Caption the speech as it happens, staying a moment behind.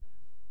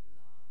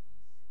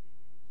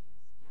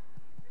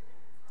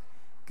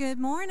Good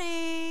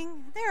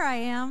morning. There I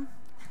am.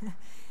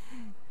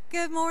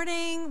 Good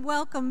morning.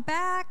 Welcome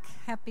back.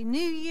 Happy New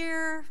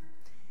Year.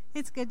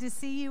 It's good to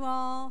see you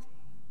all.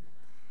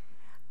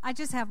 I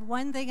just have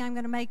one thing I'm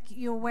going to make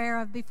you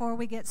aware of before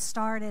we get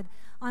started.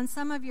 On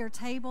some of your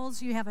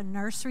tables, you have a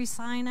nursery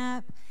sign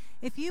up.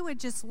 If you would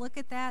just look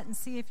at that and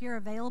see if you're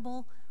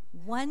available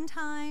one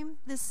time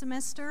this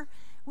semester,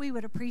 we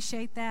would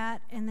appreciate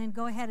that. And then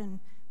go ahead and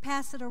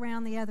pass it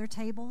around the other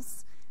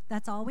tables.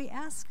 That's all we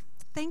ask.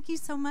 Thank you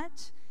so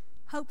much.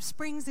 Hope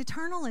Springs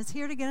Eternal is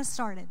here to get us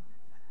started.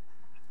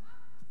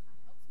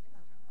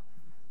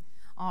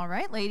 All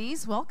right,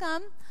 ladies,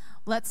 welcome.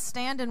 Let's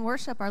stand and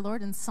worship our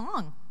Lord in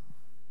song.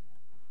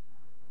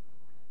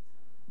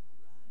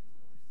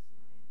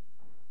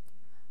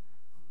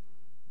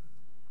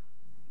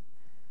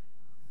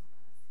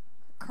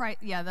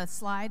 The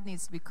slide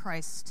needs to be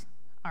Christ,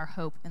 our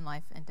hope in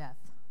life and death.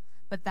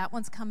 But that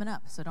one's coming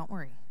up, so don't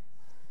worry.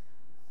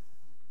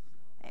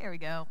 There we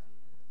go.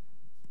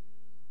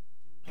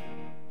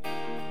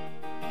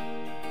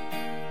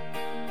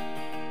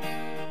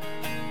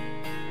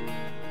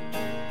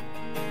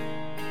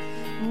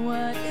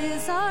 What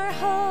is our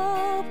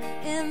hope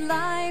in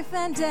life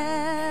and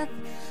death?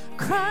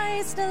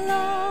 Christ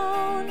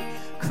alone,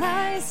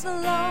 Christ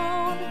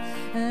alone,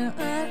 and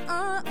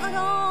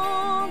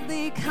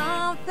only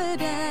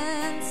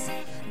confidence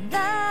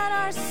that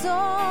our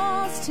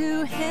souls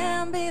to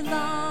Him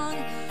belong,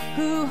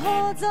 who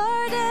holds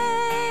our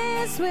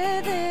days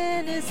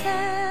within His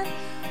hand.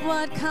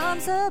 What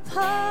comes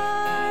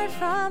apart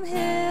from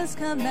His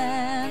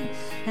command,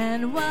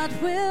 and what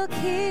will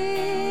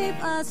keep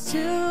us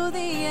to the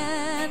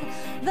end?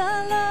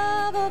 The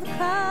love of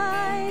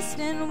Christ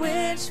in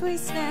which we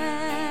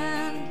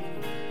stand.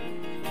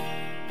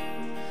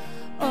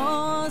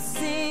 Oh,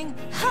 sing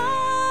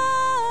hallelujah,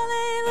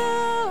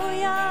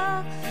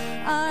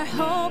 our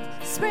hope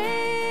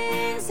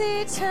springs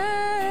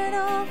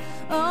eternal.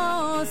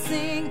 Oh,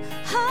 sing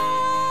hallelujah,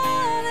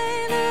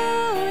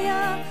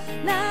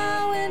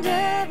 now and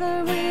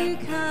ever we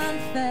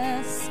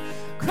confess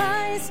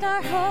Christ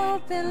our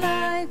hope in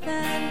life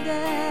and death.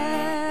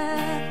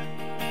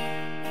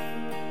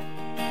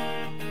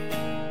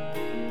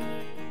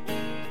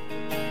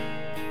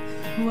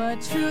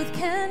 What truth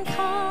can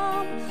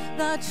calm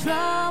the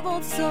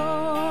troubled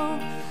soul?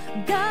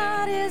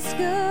 God is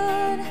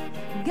good,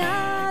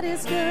 God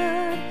is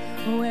good.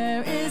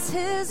 Where is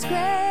His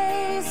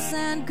grace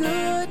and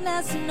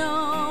goodness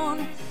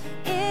known?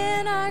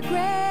 In our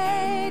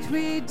great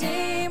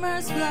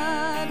Redeemer's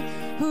blood,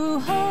 who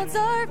holds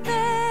our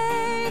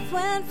faith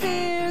when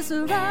fears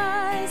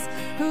arise,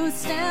 who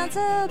stands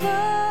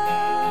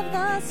above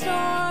the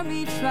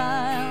stormy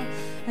trial,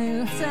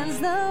 who sends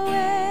the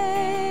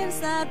waves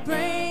that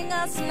bring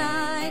us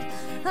nigh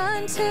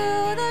unto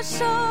the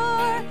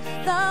shore,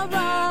 the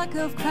rock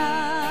of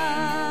Christ.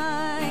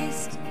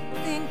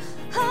 Sing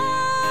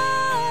hallelujah,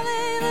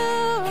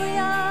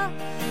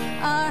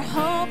 our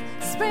hope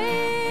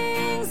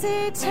springs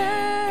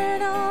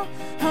eternal.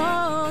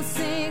 Oh,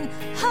 sing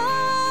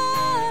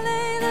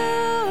hallelujah,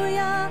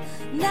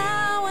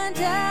 now and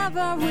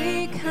ever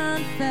we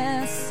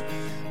confess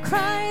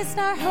Christ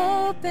our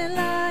hope in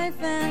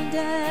life and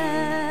death.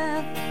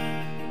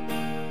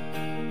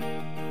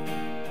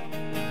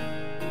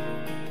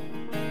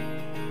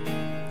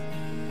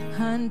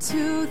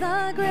 Unto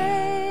the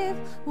grave,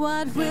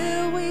 what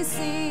will we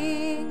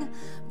sing?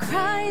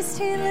 Christ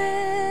He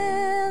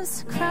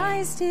lives,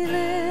 Christ He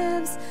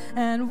lives.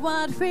 And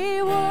what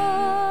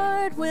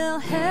reward will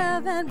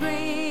heaven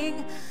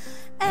bring?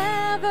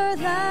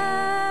 Everlasting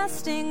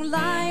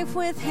life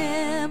with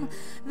Him.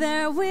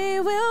 There we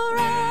will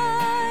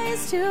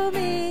rise to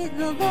meet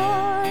the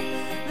Lord.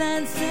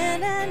 Then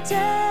sin and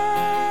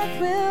death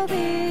will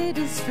be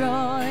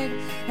destroyed,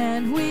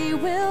 and we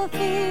will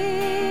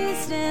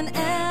feast in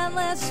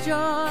endless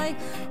joy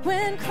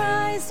when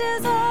Christ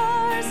is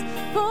ours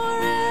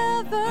forevermore.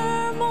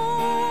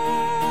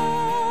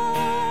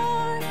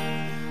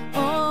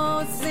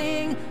 Oh,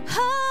 sing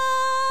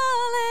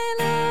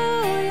hallelujah,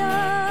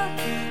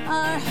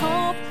 our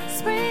hope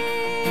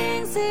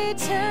springs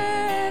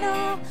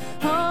eternal.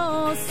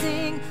 Oh,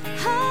 sing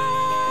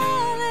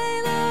hallelujah,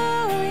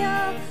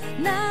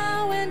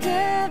 now and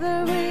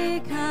ever we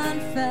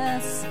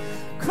confess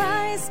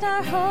Christ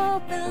our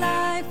hope in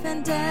life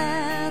and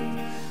death.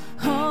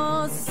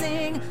 Oh,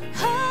 sing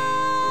hallelujah,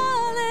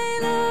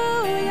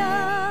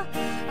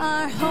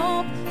 our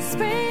hope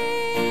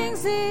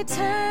springs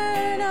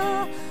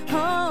eternal.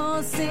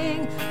 Oh,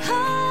 sing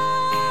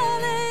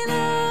hallelujah,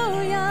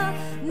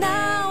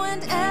 now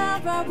and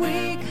ever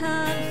we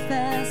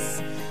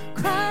confess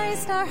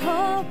Christ our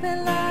hope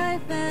in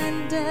life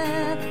and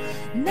death.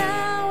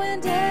 Now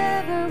and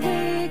ever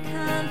we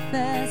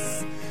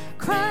confess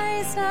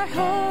Christ our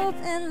hope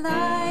in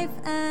life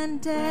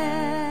and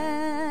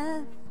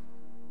death.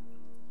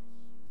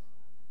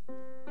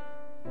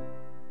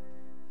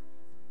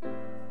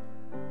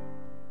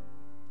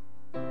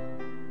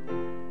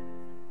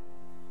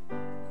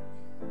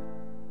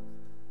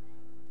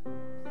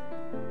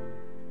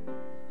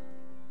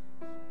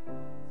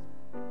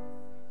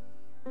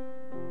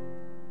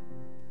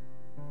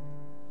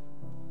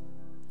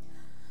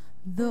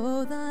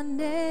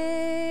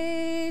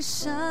 nations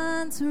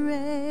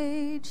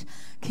rage,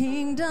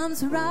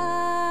 kingdoms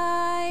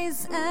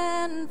rise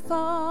and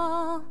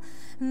fall,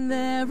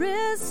 there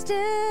is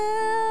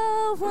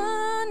still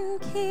one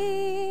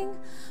King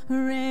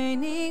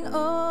reigning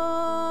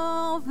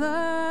over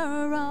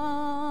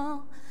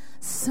all.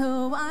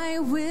 So I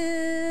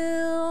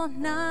will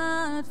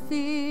not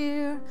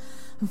fear,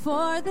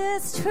 for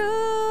this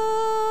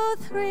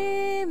truth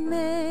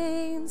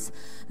remains,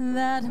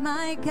 that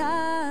my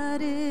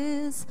God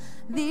is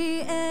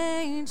the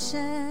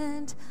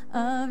Ancient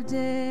of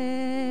Days.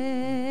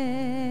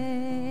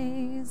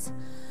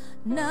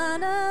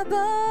 None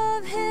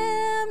above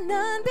him,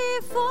 none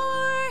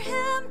before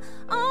him,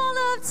 all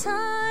of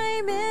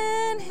time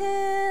in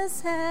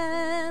his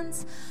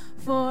hands.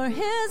 For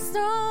his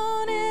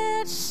throne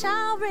it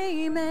shall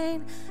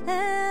remain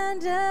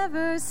and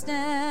ever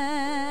stand.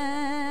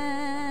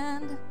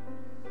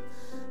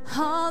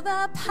 All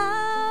the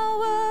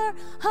power,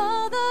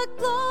 all the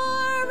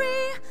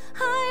glory,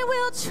 I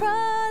will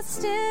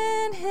trust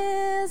in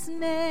his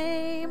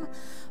name.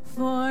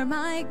 For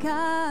my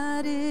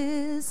God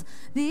is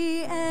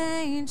the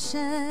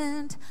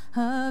Ancient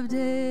of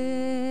Days.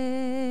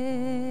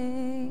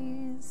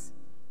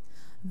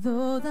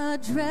 Though the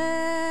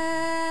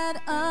dread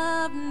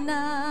of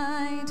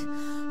night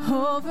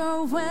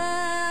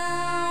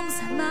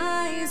overwhelms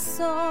my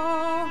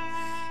soul,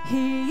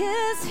 he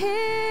is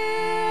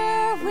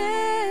here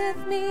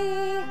with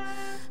me.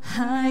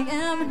 I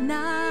am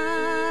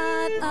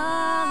not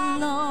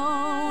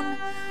alone.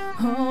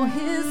 Oh,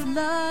 his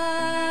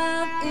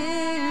love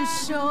is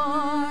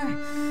sure,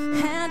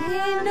 and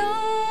he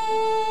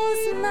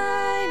knows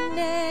my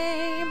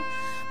name.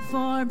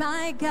 For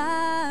my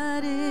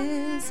God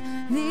is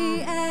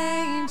the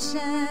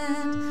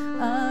Ancient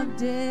of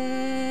Days.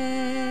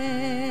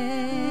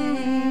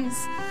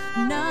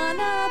 None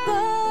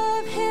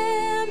above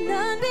him,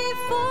 none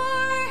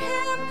before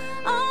him,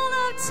 all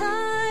of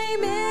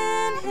time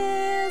in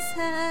his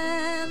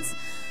hands.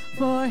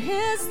 For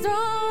his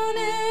throne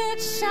it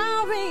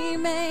shall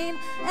remain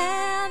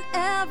and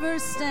ever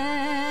stand.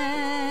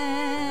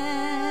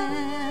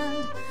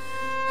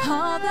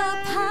 All the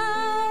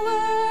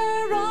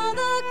power, all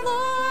the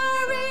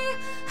glory,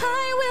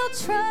 I will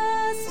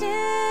trust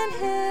in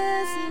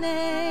his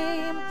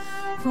name.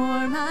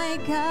 For my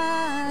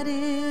God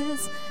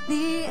is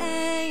the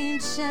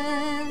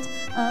Ancient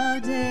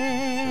of Days.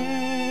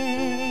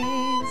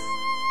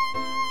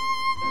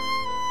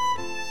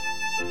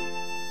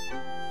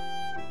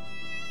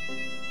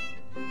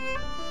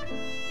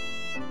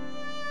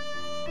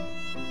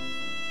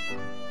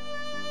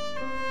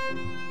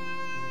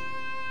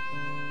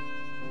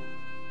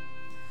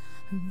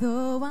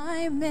 Though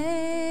I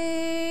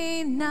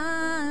may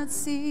not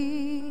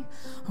see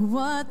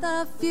what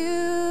the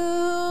future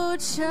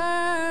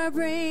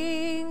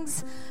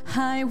brings,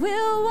 I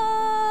will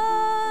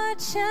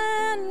watch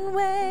and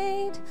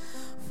wait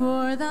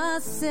for the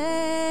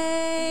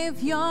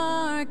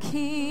Savior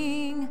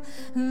King.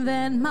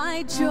 Then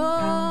my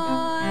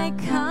joy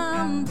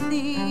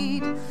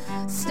complete,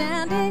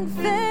 standing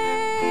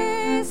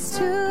face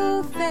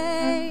to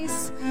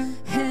face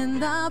in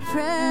the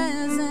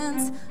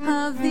presence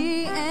of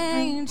the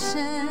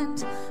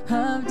Ancient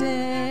of Days.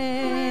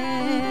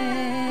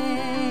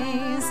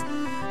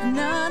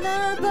 None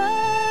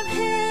above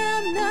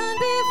him, none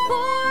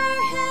before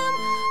him,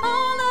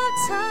 all of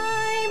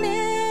time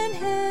in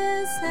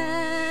his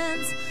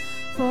hands.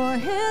 For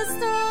his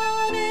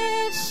throne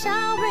it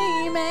shall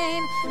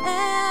remain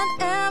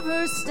and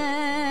ever stand.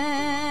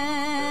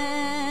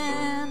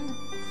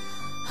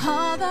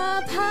 All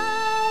the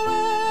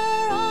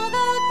power, all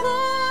the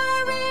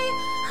glory,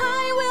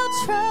 I will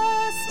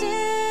trust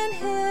in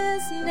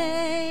his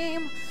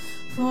name.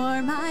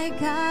 For my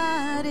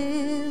God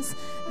is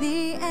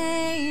the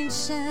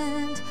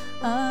Ancient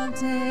of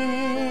Days.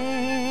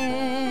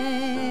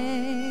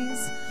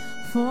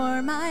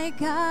 For my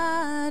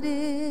God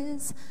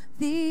is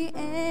the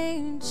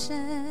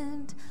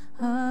Ancient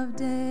of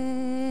Days.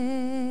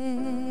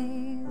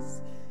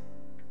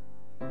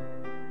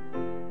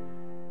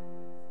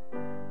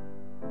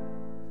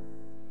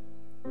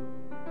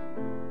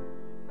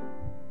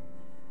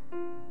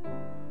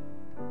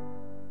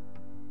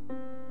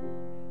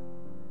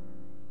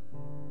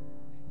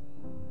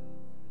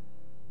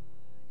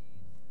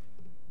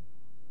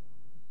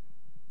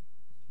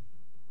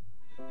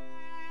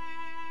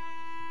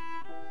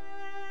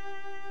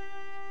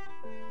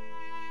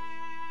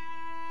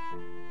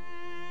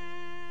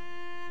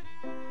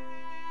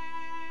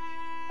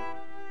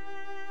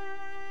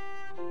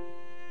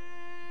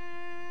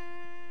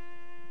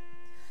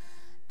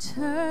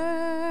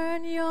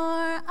 Turn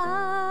your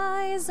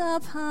eyes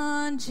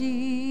upon Jesus.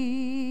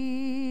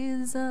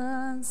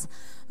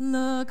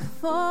 Look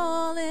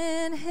full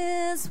in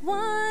his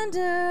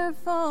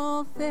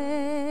wonderful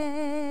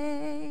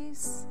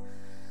face,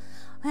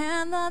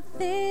 and the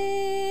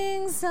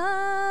things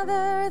of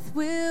earth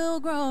will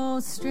grow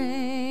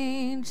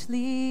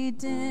strangely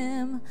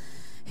dim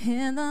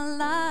in the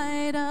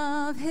light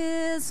of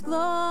his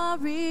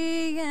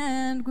glory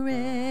and grace.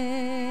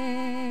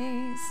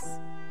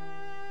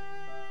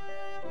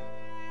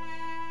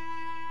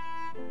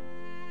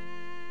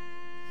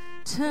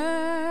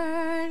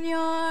 Turn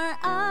your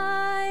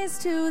eyes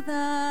to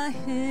the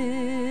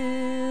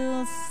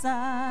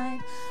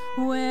hillside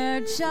where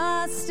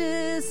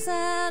justice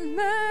and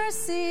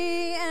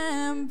mercy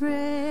embraced.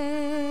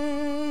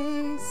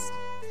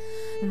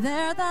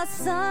 There the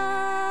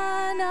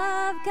Son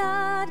of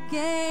God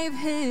gave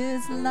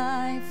his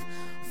life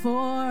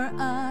for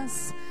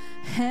us,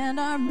 and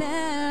our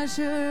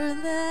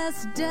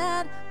measureless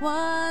debt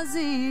was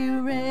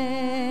erased.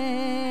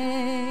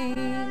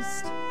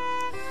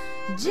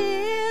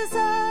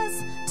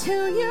 Jesus, to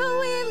you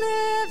we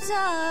lift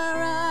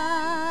our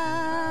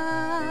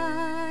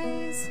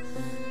eyes.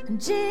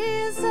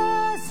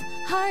 Jesus,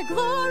 our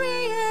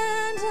glory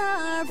and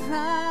our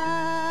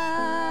prize.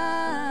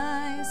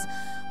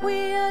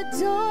 We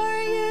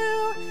adore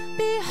you,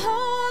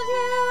 behold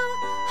you,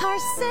 our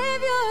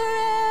Savior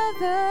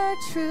ever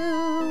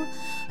true.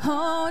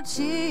 Oh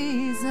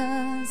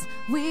Jesus,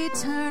 we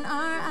turn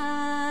our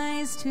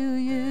eyes to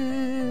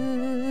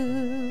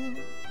you.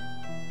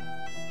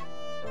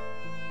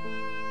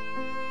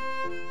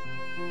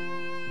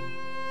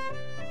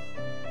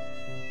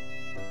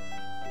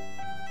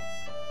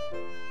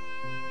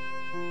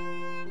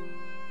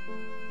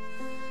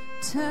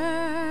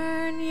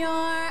 Turn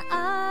your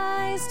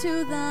eyes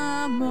to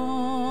the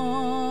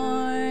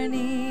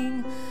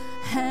morning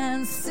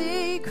and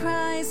see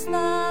Christ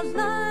the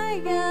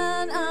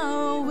Lion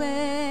awake.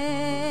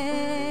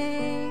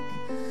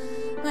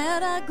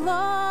 Let a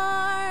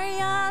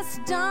glorious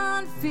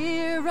dawn,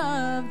 fear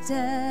of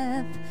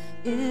death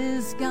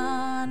is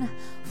gone,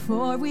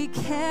 for we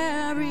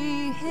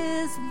carry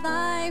his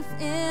life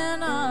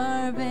in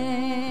our veins.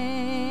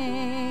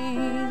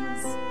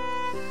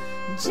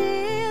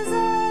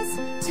 Jesus,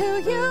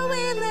 to you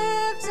we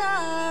lift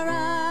our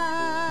eyes.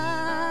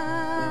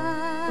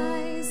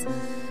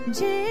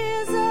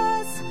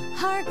 Jesus,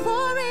 our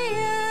glory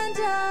and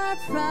our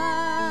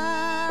prize.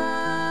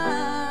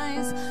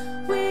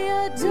 We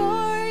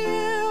adore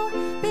you,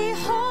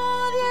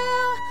 behold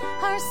you,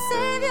 our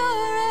Savior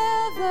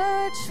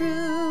ever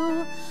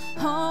true.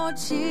 Oh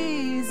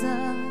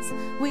Jesus,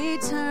 we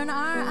turn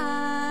our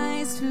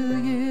eyes to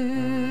you.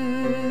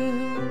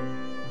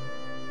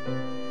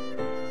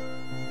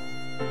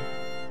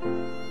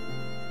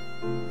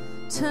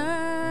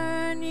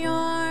 Turn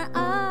your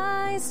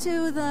eyes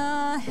to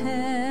the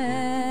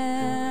heavens.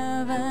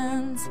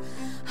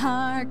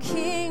 Our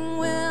King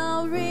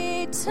will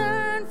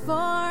return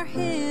for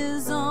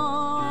his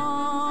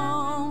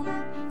own.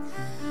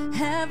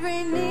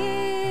 Every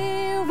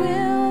knee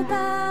will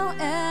bow,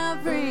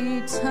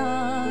 every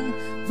tongue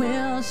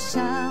will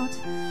shout,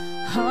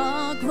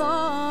 all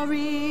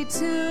glory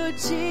to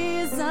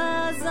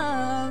Jesus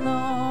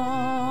alone.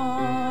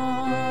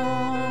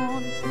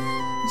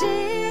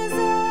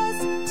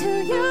 Jesus,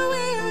 to you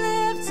we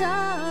lift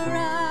our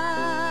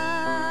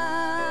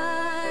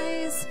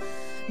eyes.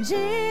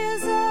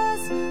 Jesus,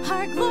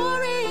 our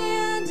glory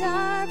and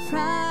our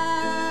prize.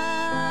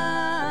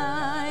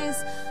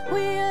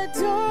 We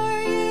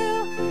adore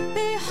you,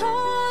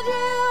 behold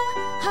you,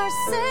 our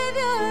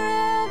Savior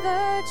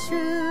ever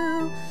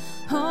true.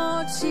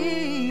 Oh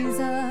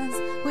Jesus,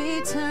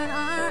 we turn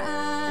our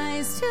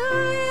eyes to you.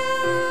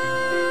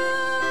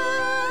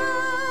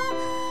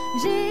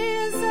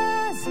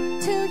 Jesus,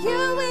 to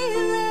you we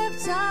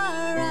lift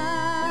our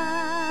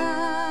eyes.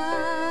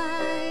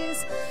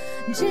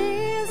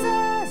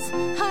 Jesus,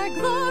 our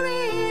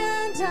glory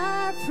and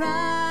our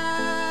prize.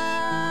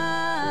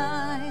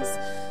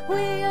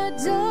 We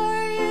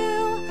adore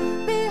you,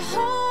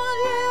 behold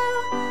you,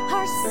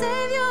 our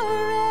Savior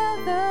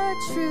ever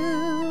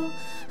true.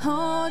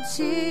 Oh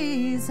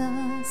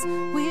Jesus,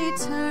 we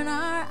turn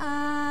our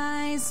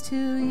eyes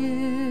to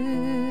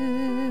you.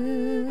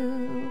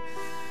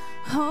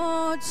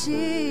 Oh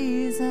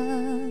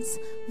Jesus,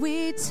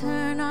 we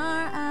turn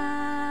our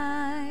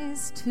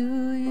eyes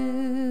to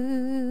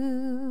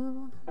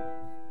you.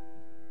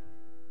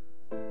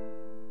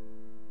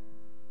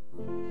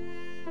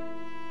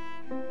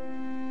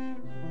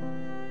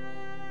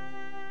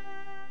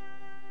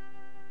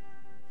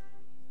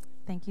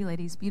 Thank you,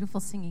 ladies. Beautiful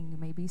singing. You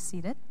may be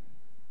seated.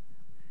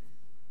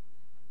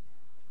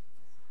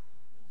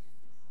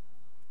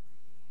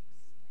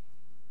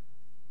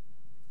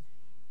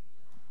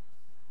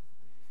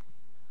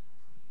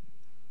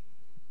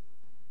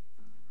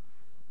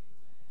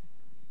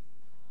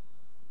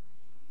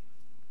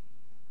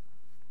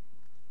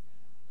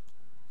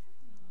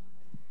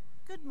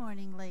 Good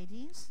morning,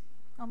 ladies.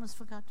 Almost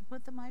forgot to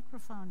put the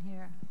microphone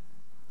here.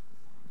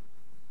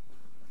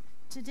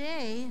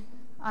 Today,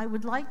 I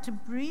would like to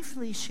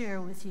briefly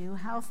share with you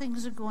how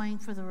things are going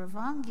for the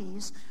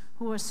Ravangis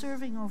who are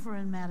serving over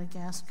in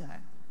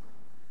Madagascar.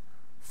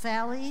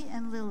 Fally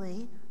and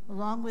Lily,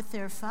 along with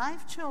their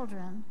 5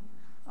 children,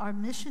 are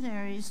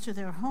missionaries to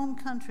their home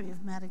country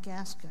of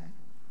Madagascar.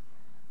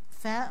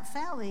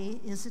 Fally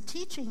is a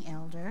teaching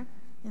elder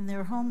in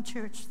their home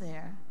church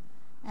there,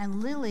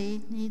 And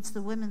Lily needs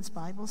the women's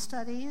Bible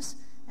studies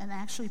and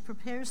actually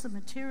prepares the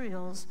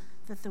materials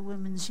that the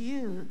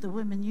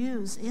women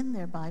use in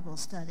their Bible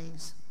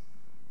studies.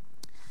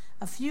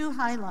 A few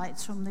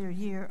highlights from their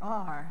year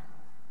are: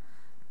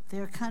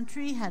 their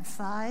country had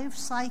 5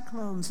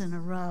 cyclones in a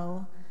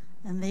row,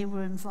 and they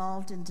were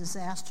involved in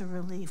disaster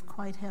relief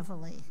quite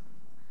heavily.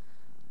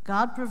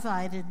 God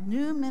provided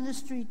new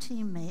ministry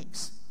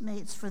teammates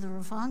for the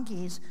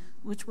Ravangis,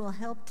 which will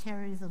help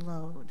carry the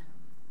load.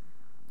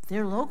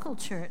 Their local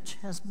church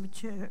has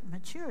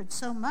matured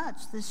so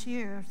much this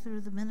year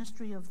through the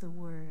ministry of the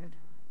Word.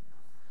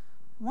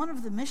 One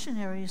of the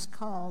missionaries,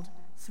 called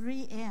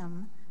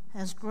 3M,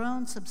 has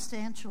grown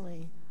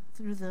substantially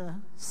through the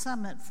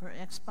Summit for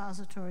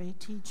Expository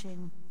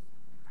Teaching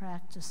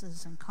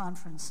Practices and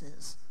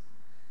Conferences.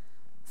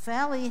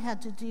 Fally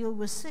had to deal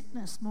with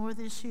sickness more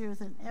this year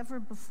than ever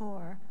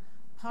before,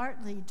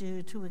 partly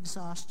due to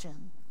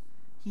exhaustion.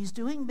 He's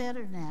doing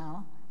better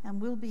now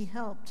and will be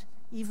helped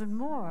even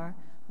more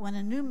when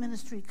a new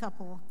ministry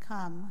couple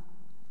come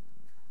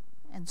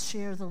and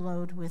share the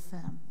load with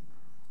them.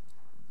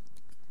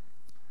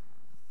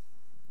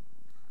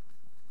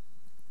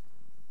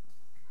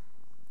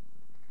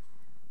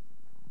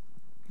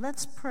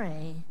 Let's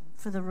pray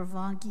for the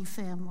Ravangi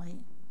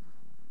family.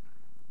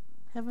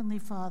 Heavenly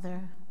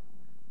Father,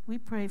 we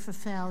pray for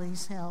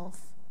Fally's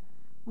health.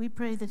 We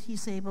pray that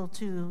he's able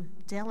to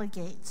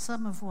delegate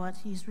some of what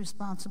he's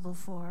responsible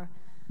for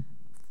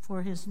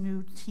his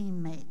new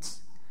teammates.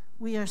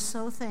 We are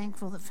so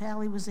thankful that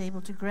Fally was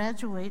able to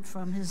graduate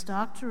from his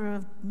Doctor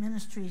of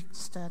Ministry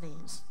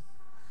studies.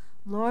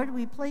 Lord,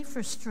 we pray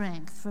for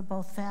strength for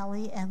both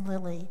Fally and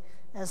Lily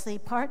as they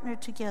partner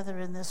together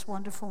in this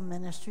wonderful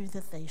ministry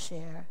that they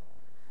share.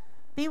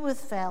 Be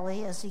with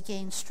Fally as he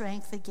gains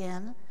strength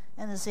again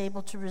and is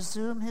able to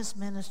resume his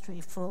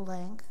ministry full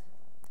length.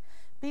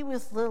 Be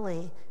with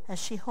Lily as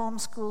she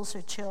homeschools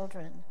her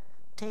children,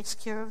 takes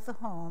care of the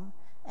home,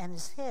 and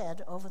is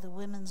head over the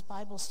women's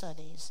Bible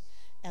studies,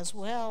 as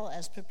well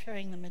as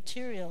preparing the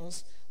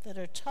materials that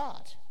are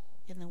taught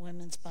in the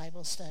women's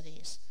Bible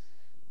studies.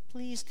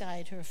 Please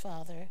guide her,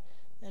 Father,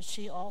 as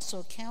she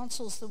also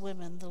counsels the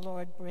women the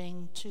Lord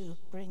brings to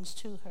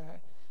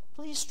her.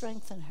 Please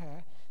strengthen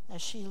her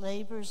as she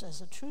labors as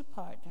a true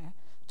partner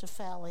to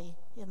Fally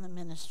in the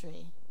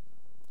ministry.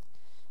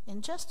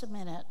 In just a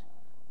minute,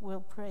 we'll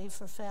pray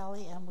for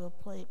Fally and we'll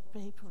pray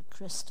for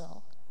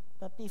Crystal.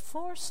 But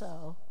before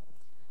so,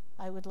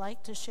 I would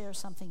like to share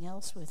something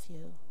else with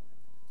you.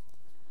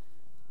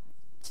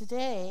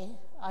 Today,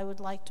 I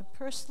would like to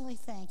personally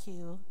thank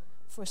you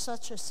for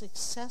such a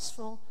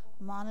successful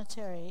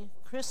monetary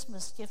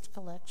Christmas gift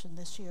collection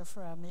this year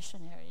for our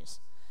missionaries.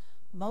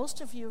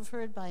 Most of you have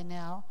heard by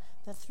now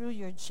that through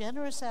your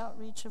generous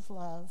outreach of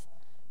love,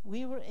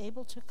 we were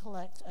able to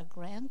collect a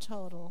grand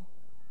total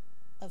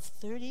of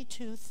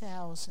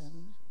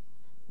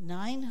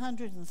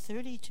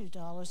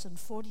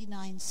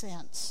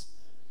 $32,932.49.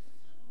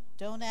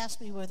 Don't ask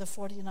me where the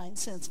 49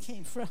 cents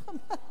came from.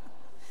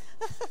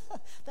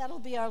 That'll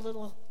be our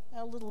little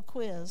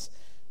quiz.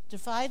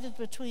 Divided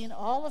between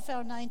all of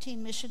our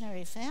 19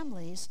 missionary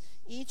families,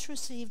 each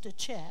received a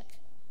check,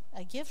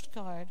 a gift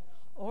card,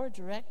 or a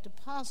direct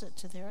deposit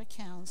to their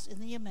accounts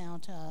in the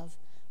amount of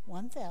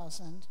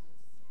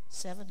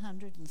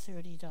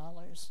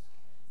 $1,730.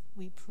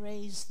 We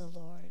praise the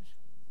Lord.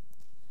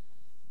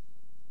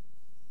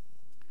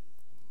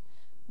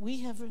 We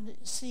have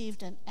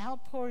received an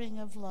outpouring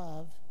of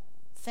love,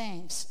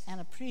 thanks, and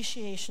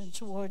appreciation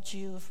towards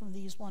you from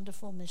these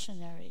wonderful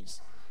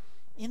missionaries.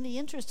 In the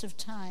interest of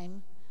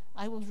time,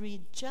 I will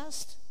read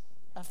just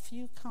a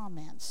few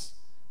comments,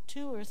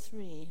 2 or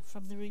 3,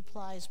 from the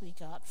replies we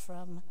got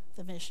from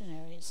the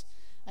missionaries.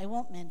 I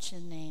won't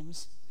mention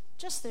names,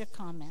 just their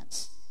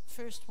comments.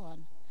 First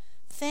one: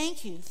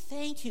 thank you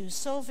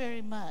so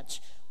very much.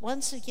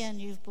 Once again,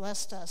 you've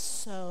blessed us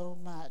so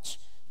much.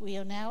 We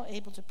are now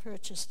able to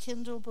purchase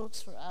Kindle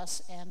books for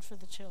us and for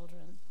the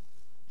children.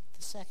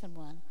 The second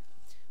one: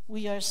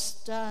 we are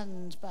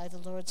stunned by the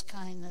Lord's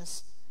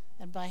kindness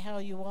and by how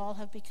you all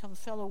have become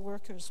fellow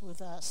workers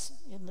with us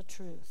in the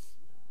truth.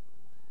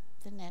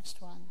 The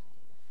next one: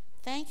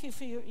 thank you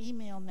for your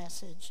email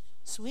message,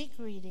 sweet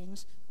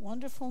greetings,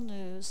 wonderful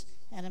news,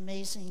 and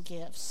amazing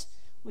gifts.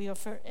 We are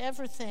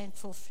forever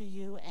thankful for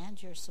you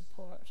and your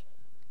support.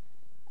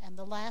 And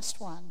the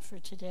last one for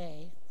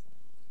today.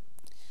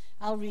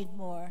 I'll read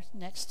more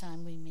next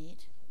time we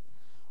meet.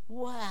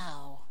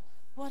 Wow,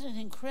 what an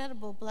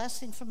incredible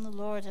blessing from the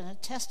Lord and a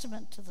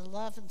testament to the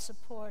love and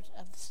support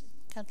of the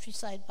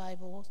Countryside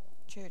Bible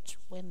Church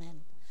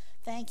women.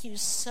 Thank you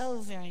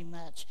so very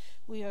much.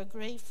 We are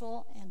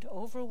grateful and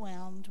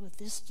overwhelmed with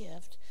this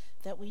gift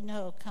that we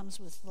know comes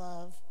with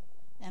love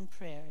and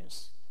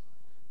prayers.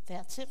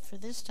 That's it for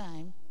this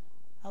time.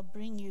 I'll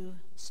bring you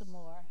some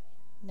more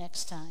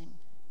next time.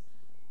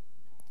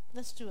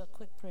 Let's do a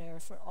quick prayer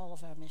for all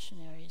of our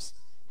missionaries.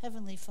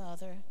 Heavenly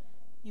Father,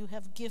 you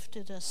have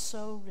gifted us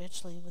so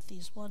richly with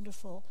these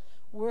wonderful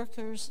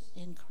workers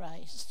in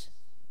Christ.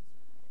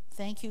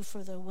 Thank you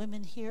for the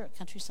women here at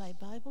Countryside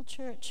Bible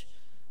Church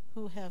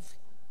who have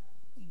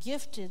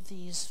gifted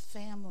these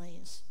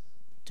families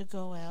to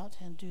go out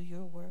and do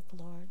your work,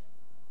 Lord.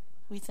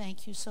 We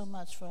thank you so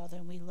much, Father,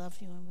 and we love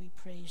you and we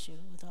praise you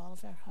with all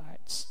of our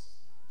hearts.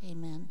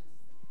 Amen.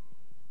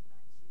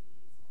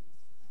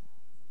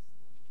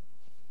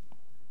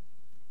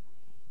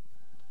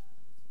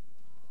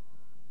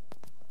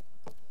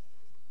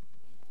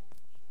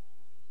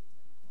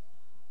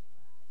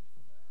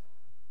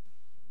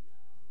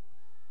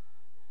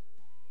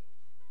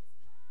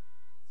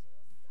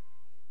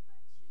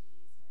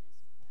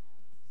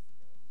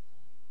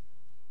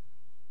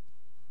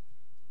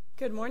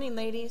 Good morning,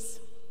 ladies.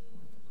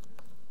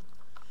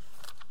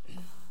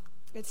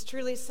 It's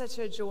truly such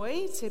a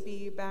joy to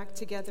be back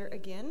together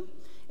again.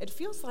 It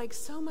feels like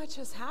so much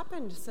has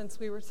happened since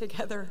we were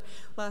together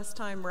last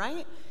time,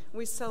 right?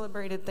 We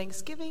celebrated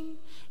Thanksgiving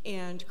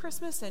and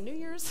Christmas and New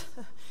Year's.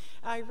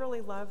 I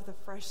really love the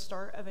fresh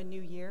start of a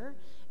new year.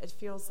 It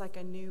feels like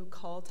a new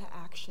call to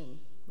action,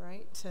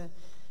 right?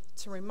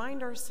 To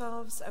remind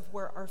ourselves of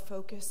where our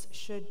focus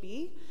should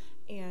be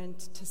and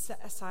to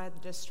set aside the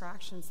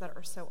distractions that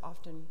are so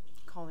often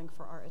calling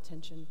for our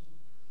attention.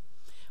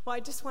 Well, I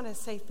just want to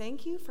say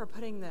thank you for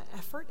putting the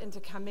effort into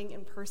coming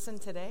in person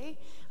today.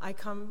 I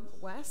come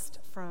west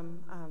from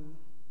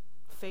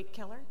Fake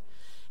Keller,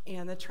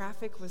 and the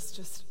traffic was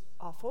just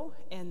awful,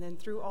 and then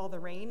through all the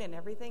rain and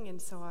everything,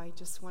 and so I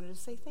just wanted to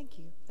say thank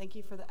you. Thank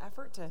you for the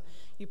effort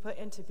you put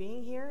into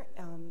being here.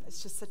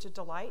 It's just such a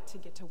delight to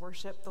get to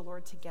worship the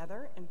Lord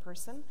together in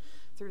person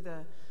through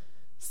the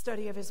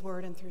study of His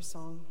Word and through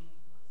song.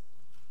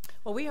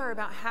 Well, we are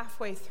about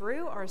halfway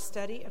through our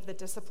study of the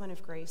discipline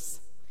of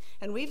grace.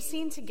 And we've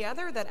seen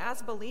together that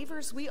as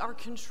believers, we are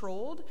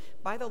controlled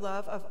by the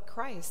love of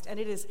Christ. And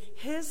it is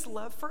His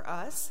love for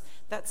us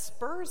that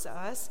spurs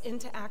us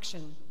into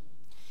action.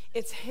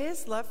 It's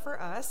His love for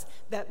us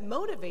that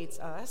motivates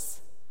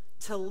us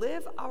to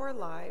live our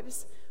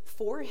lives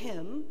for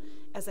Him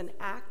as an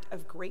act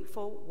of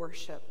grateful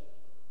worship.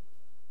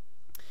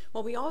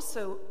 Well, we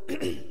also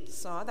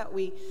saw that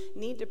we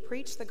need to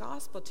preach the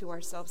gospel to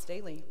ourselves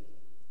daily.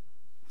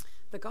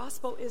 The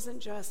gospel isn't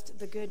just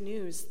the good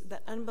news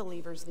that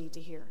unbelievers need to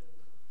hear.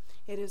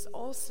 It is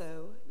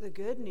also the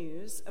good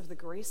news of the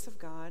grace of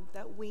God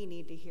that we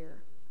need to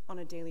hear on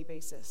a daily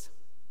basis.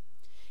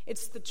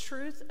 It's the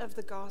truth of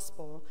the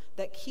gospel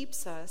that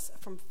keeps us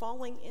from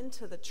falling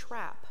into the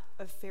trap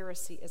of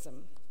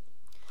Phariseeism,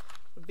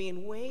 of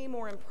being way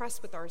more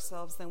impressed with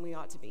ourselves than we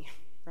ought to be,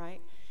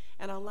 right?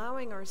 And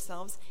allowing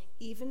ourselves,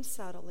 even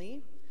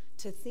subtly,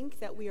 to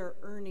think that we are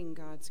earning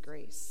God's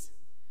grace.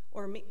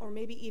 Or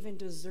maybe even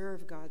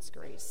deserve God's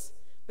grace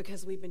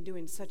because we've been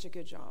doing such a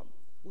good job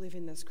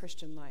living this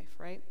Christian life,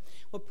 right?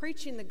 Well,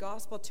 preaching the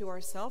gospel to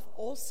ourselves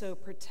also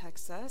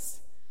protects us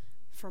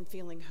from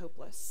feeling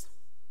hopeless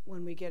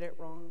when we get it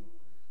wrong,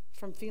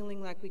 from feeling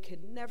like we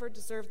could never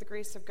deserve the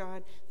grace of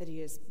God, that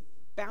He is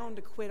bound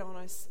to quit on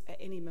us at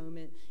any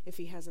moment if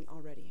He hasn't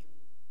already.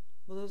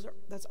 Well,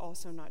 that's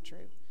also not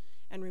true.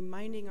 And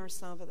reminding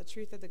ourselves of the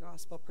truth of the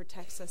gospel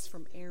protects us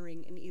from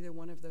erring in either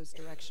one of those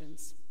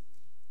directions.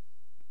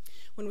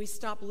 When we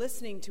stop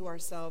listening to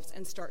ourselves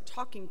and start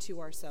talking to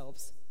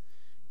ourselves,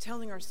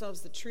 telling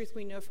ourselves the truth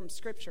we know from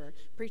Scripture,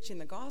 preaching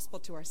the gospel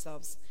to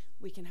ourselves,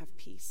 we can have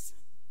peace,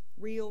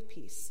 real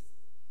peace.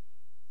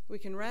 We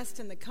can rest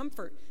in the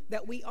comfort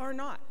that we are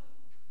not,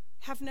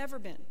 have never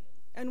been,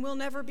 and will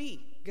never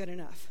be good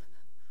enough.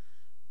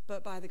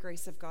 But by the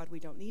grace of God,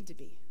 we don't need to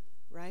be,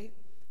 right?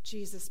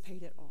 Jesus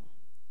paid it all.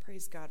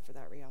 Praise God for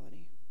that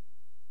reality.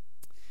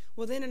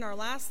 Well, then in our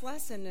last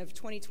lesson of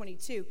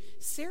 2022,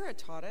 Sarah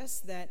taught us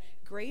that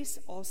grace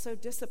also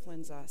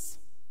disciplines us.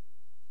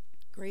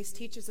 Grace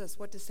teaches us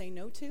what to say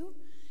no to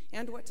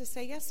and what to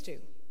say yes to.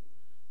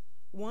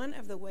 One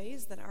of the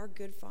ways that our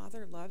good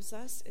Father loves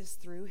us is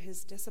through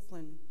His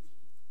discipline.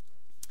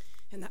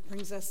 And that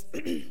brings us,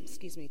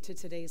 to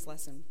today's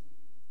lesson.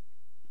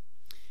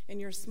 In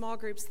your small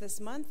groups this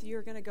month,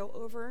 you're going to go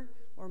over,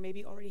 or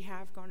maybe already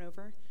have gone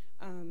over,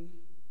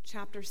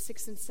 chapters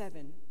 6 and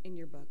 7 in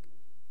your book.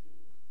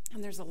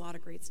 And there's a lot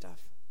of great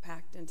stuff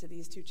packed into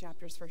these two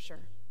chapters for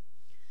sure.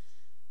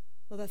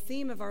 Well, the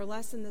theme of our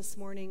lesson this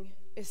morning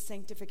is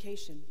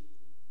sanctification,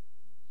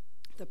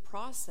 the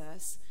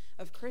process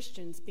of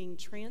Christians being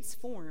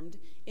transformed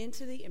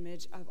into the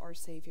image of our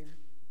Savior.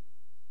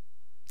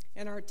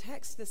 And our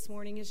text this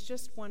morning is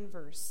just one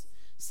verse,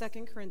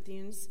 2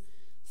 Corinthians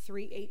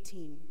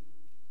 3:18.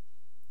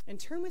 And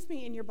turn with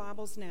me in your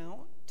Bibles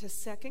now to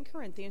 2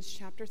 Corinthians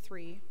chapter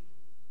 3.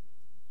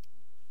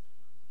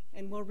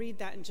 And we'll read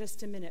that in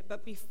just a minute.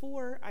 But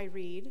before I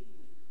read,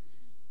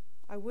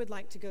 I would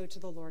like to go to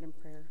the Lord in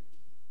prayer.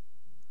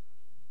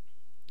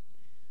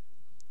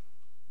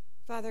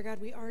 Father God,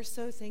 we are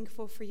so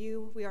thankful for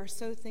you. We are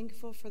so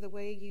thankful for the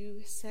way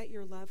you set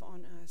your love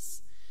on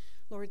us.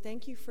 Lord,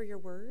 thank you for your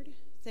word.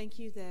 Thank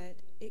you that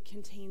it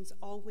contains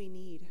all we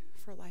need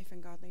for life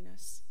and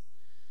godliness.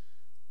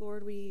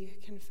 Lord, we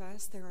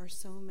confess there are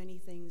so many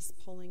things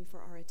pulling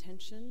for our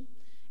attention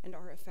and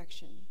our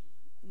affection.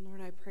 And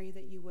Lord, I pray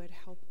that you would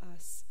help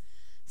us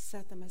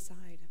set them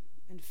aside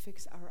and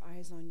fix our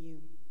eyes on you.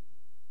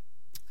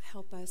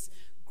 Help us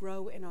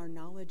grow in our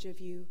knowledge of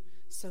you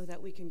so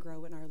that we can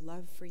grow in our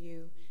love for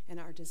you and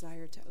our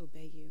desire to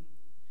obey you.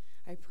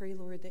 I pray,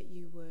 Lord, that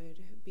you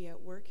would be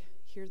at work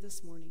here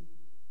this morning.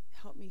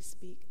 Help me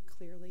speak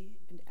clearly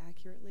and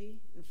accurately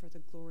and for the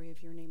glory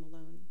of your name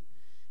alone.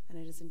 And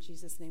it is in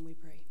Jesus' name we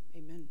pray.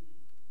 Amen.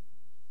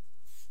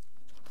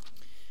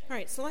 All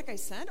right, so like I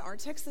said, our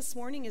text this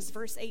morning is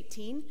verse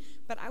 18,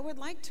 but I would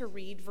like to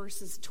read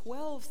verses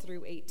 12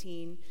 through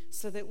 18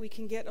 so that we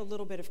can get a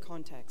little bit of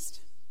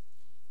context.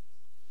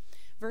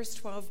 Verse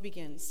 12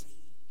 begins,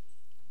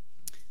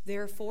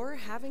 "Therefore,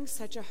 having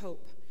such a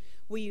hope,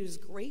 we use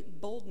great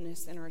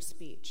boldness in our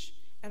speech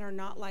and are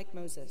not like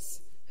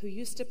Moses, who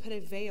used to put a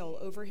veil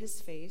over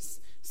his face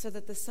so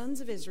that the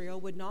sons of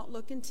Israel would not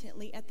look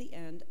intently at the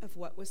end of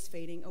what was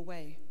fading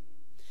away.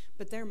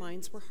 But their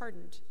minds were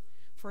hardened.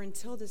 For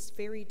until this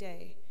very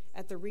day,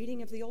 at the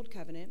reading of the Old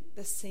Covenant,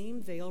 the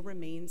same veil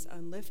remains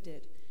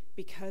unlifted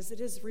because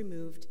it is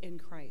removed in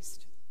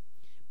Christ.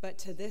 But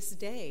to this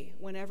day,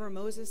 whenever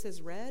Moses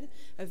is read,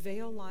 a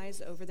veil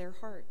lies over their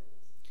heart.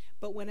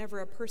 But whenever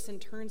a person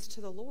turns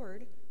to the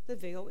Lord, the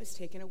veil is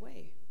taken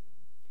away.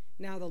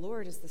 Now the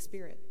Lord is the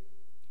Spirit,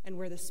 and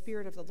where the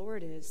Spirit of the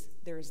Lord is,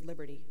 there is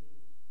liberty."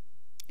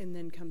 And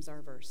then comes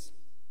our verse.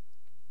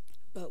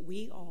 "But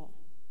we all,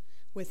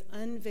 with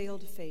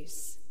unveiled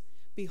face,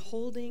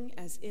 beholding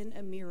as in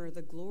a mirror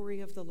the glory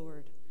of the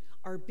Lord,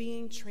 are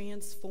being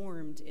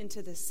transformed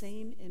into the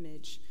same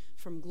image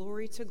from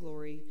glory to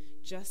glory,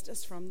 just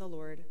as from the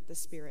Lord, the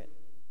Spirit."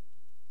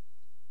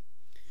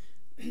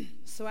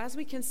 So as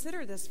we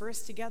consider this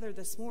verse together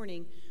this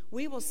morning,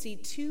 we will see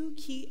two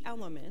key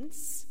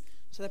elements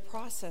to the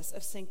process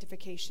of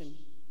sanctification.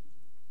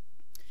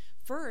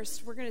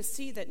 First, we're going to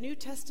see that New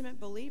Testament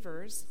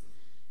believers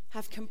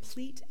have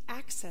complete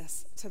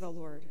access to the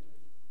Lord.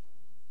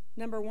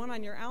 Number one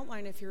on your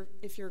outline, if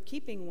you're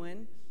keeping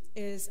one,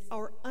 is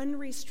our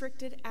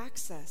unrestricted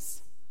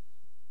access.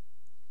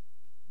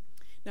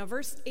 Now,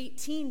 verse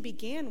 18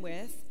 began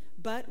with,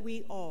 "But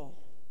we all."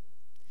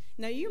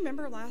 Now, you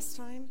remember last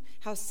time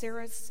how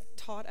Sarah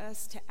taught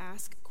us to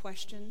ask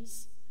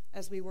questions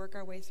as we work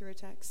our way through a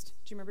text?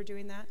 Do you remember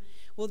doing that?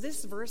 Well,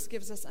 this verse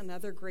gives us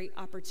another great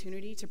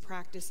opportunity to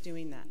practice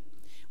doing that.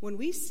 When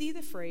we see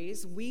the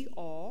phrase, "we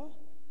all,"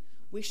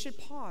 we should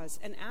pause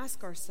and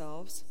ask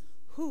ourselves,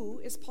 who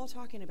is Paul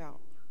talking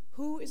about?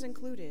 Who is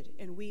included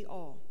in "we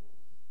all"?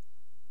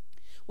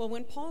 Well,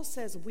 when Paul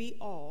says "we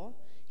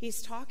all,"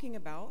 he's talking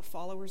about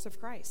followers of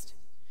Christ.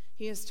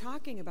 He is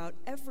talking about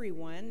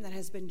everyone that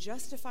has been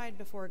justified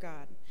before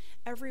God,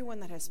 everyone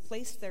that has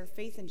placed their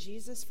faith in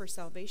Jesus for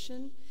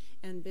salvation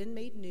and been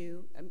made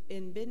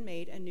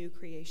a new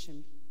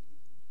creation.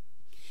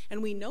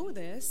 And we know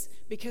this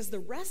because the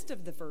rest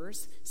of the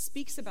verse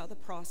speaks about the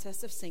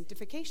process of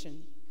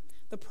sanctification,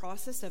 the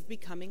process of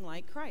becoming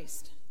like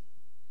Christ.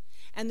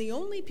 And the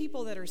only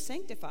people that are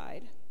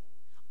sanctified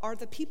are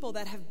the people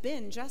that have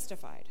been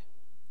justified.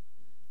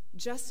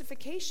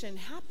 Justification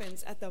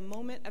happens at the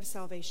moment of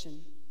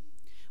salvation,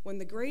 when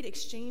the great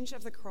exchange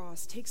of the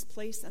cross takes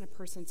place in a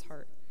person's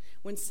heart,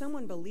 when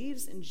someone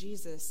believes in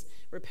Jesus,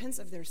 repents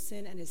of their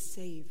sin, and is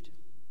saved.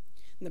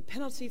 And the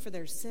penalty for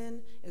their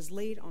sin is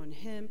laid on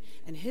him,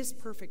 and his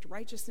perfect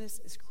righteousness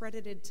is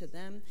credited to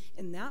them.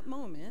 In that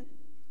moment,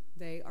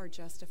 they are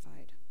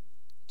justified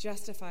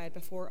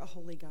before a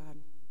holy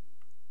God.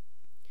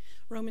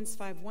 Romans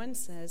 5:1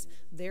 says,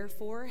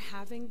 "Therefore,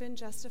 having been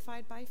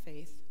justified by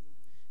faith,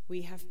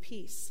 we have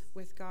peace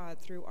with God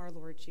through our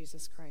Lord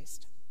Jesus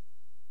Christ."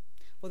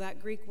 Well, that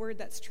Greek word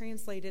that's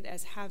translated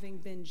as "having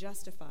been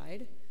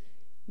justified"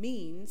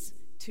 means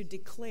to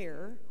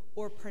declare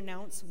or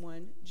pronounce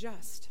one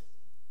just,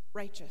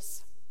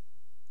 righteous.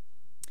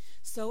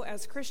 So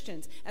as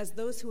Christians, as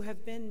those who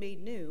have been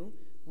made new,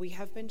 we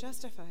have been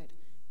justified,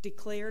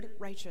 declared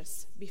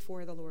righteous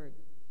before the Lord.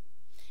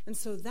 And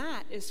so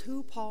that is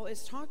who Paul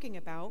is talking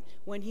about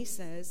when he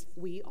says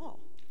 "we all."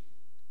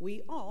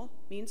 We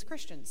all means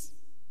Christians.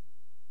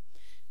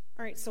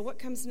 All right, so what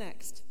comes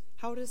next?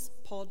 How does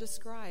Paul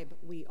describe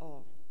 "we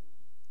all"?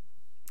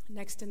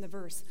 Next in the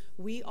verse,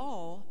 "we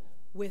all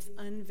with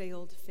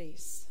unveiled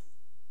face."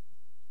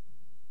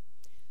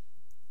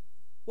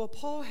 Well,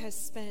 Paul has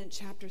spent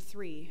chapter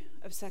 3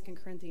 of 2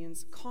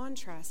 Corinthians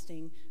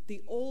contrasting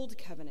the old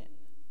covenant,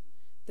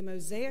 the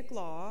Mosaic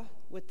law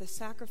with the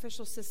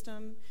sacrificial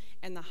system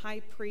and the high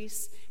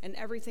priests and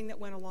everything that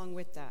went along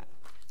with that.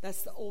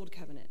 That's the old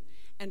covenant.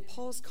 And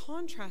Paul's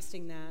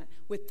contrasting that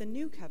with the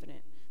new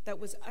covenant that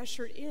was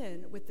ushered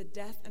in with the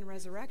death and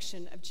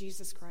resurrection of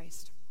Jesus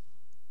Christ.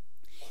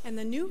 And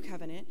the new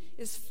covenant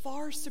is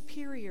far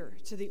superior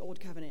to the old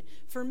covenant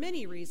for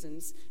many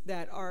reasons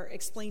that are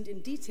explained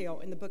in detail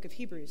in the book of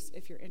Hebrews,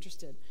 if you're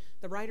interested.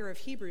 The writer of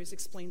Hebrews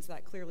explains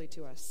that clearly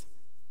to us.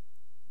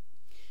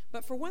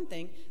 But for one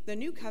thing, the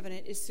new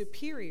covenant is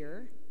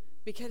superior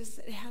because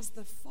it has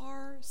the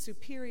far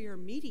superior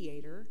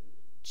mediator,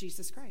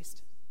 Jesus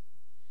Christ.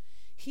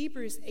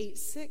 Hebrews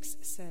 8:6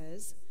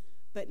 says,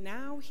 "But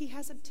now he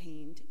has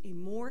obtained a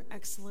more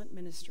excellent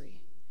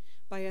ministry,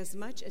 by as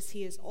much as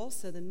he is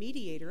also the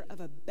mediator of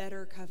a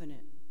better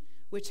covenant,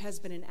 which has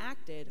been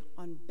enacted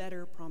on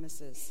better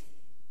promises.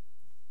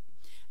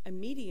 A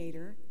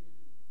mediator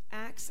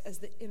acts as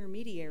the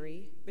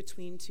intermediary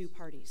between two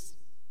parties.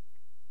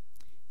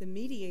 The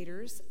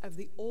mediators of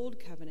the Old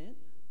Covenant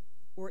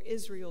were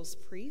Israel's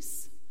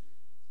priests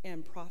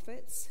and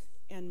prophets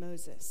and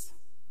Moses.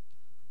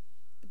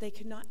 But they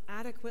could not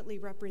adequately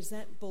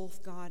represent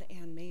both God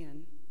and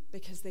man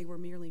because they were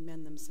merely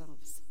men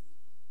themselves.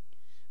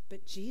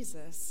 But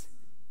Jesus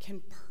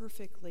can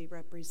perfectly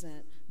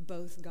represent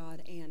both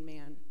God and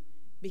man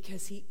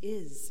because he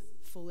is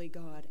fully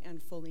God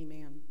and fully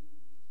man.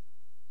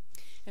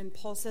 And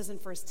Paul says in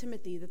 1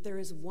 Timothy that there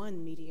is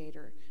one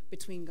mediator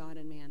between God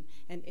and man,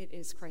 and it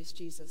is Christ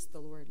Jesus the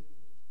Lord.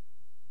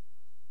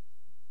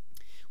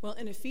 Well,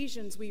 in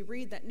Ephesians, we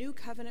read that new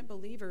covenant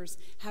believers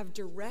have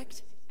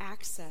direct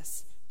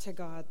access to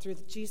God through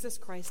Jesus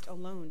Christ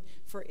alone,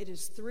 for it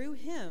is through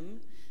him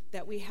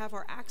that we have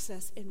our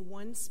access in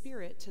one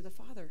spirit to the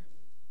Father.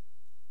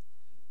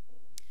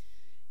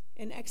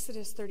 In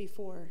Exodus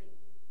 34,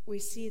 we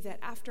see that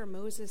after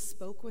Moses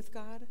spoke with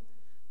God,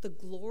 the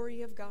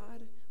glory of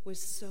God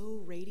was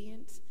so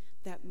radiant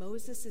that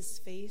Moses'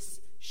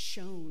 face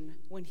shone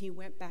when he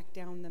went back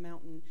down the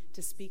mountain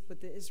to speak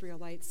with the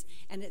Israelites,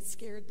 and it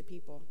scared the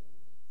people.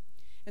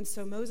 And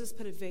so Moses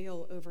put a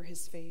veil over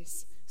his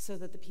face so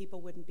that the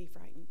people wouldn't be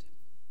frightened.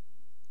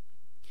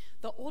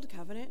 The Old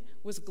Covenant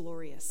was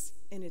glorious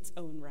in its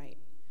own right.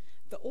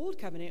 The Old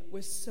Covenant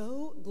was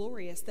so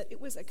glorious that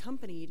it was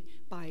accompanied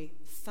by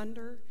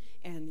thunder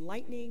and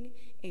lightning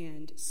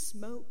and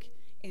smoke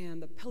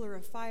and the pillar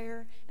of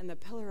fire and the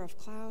pillar of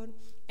cloud,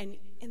 and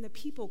the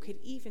people could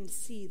even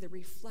see the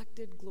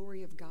reflected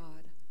glory of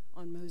God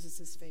on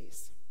Moses'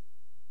 face.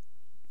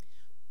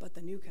 But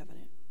the New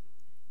Covenant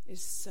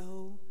is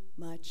so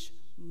much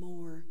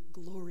more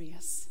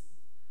glorious.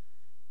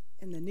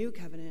 In the New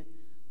Covenant,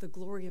 the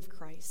glory of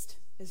Christ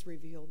is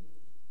revealed.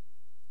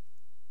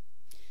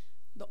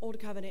 The Old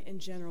Covenant in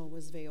general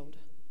was veiled.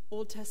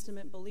 Old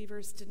Testament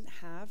believers didn't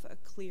have a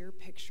clear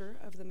picture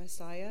of the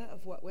Messiah,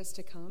 of what was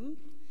to come.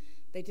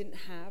 They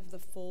didn't have the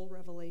full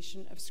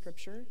revelation of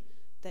Scripture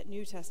that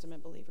New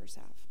Testament believers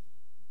have.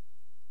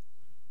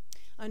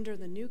 Under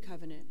the New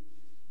Covenant,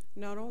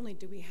 not only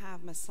do we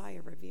have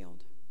Messiah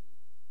revealed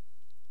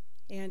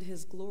and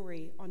his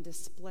glory on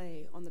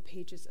display on the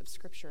pages of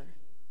Scripture,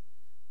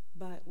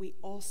 but we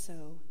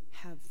also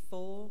have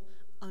full,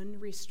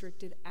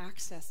 unrestricted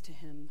access to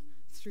him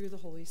through the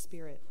Holy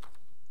Spirit.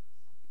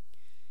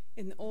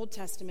 In the Old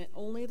Testament,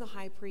 only the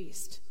high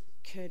priest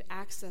could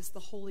access the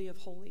Holy of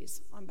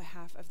Holies on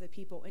behalf of the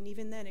people. And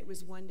even then, it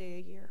was one day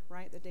a year,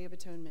 right? The Day of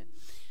Atonement.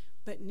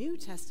 But New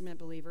Testament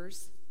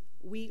believers,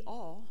 we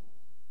all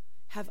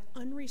have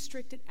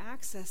unrestricted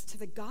access to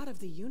the God of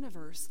the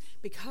universe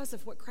because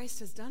of what Christ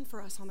has done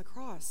for us on the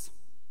cross.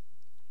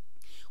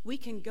 We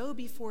can go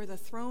before the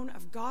throne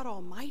of God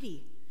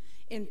Almighty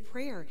in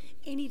prayer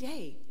any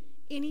day,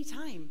 any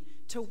time,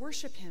 to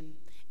worship him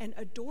and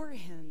adore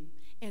him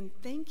and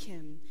thank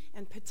him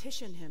and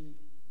petition him.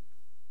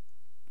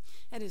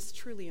 It is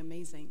truly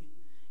amazing,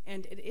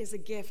 and it is a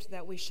gift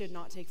that we should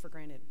not take for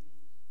granted.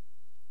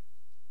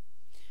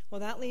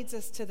 Well, that leads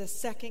us to the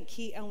second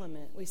key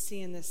element we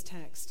see in this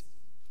text.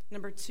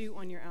 Number 2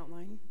 on your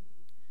outline,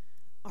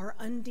 our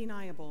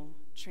undeniable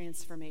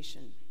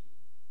transformation.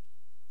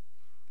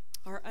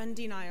 Our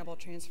undeniable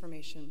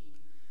transformation.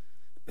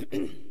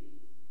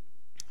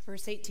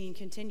 Verse 18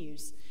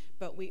 continues,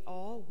 "But we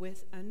all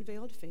with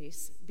unveiled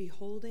face,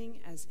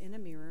 beholding as in a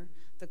mirror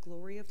the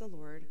glory of the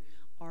Lord,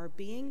 are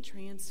being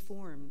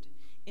transformed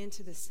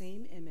into the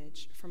same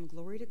image from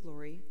glory to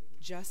glory,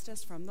 just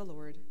as from the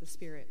Lord, the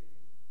Spirit."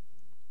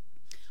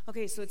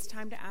 Okay, so it's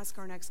time to ask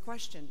our next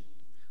question.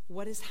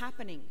 What is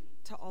happening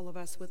to all of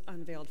us with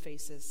unveiled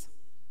faces?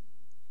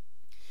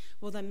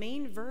 Well, the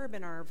main verb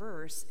in our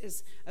verse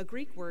is a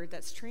Greek word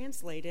that's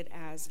translated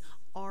as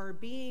 "are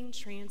being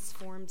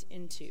transformed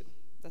into."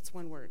 That's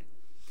one word.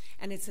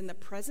 And it's in the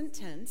present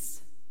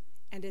tense,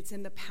 and it's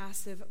in the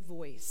passive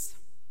voice.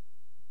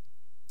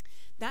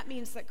 That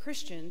means that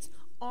Christians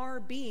are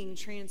being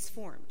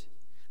transformed,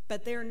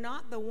 but they're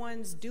not the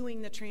ones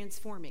doing the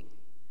transforming.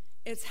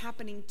 It's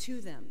happening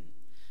to them.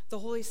 The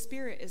Holy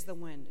Spirit is the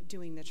one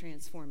doing the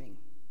transforming.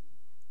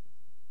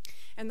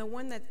 And the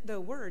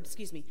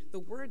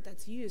word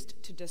that's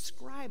used to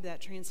describe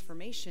that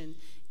transformation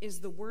is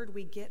the word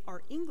we get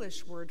our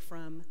English word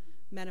from,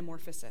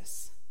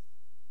 metamorphosis.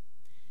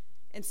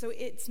 And so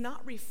it's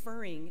not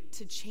referring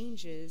to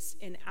changes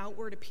in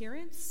outward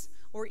appearance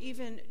or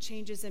even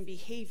changes in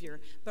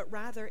behavior, but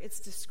rather it's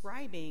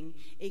describing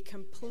a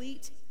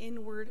complete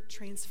inward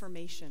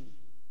transformation,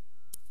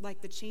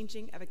 like the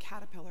changing of a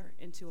caterpillar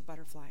into a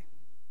butterfly.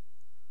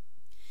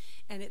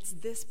 And it's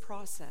this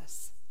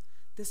process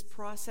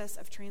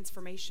of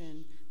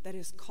transformation that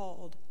is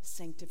called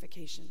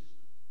sanctification.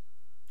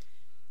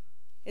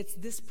 It's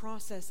this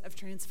process of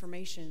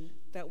transformation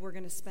that we're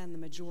going to spend the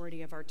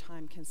majority of our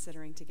time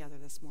considering together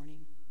this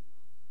morning.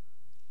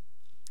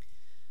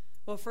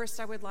 Well, first,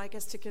 I would like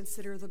us to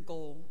consider the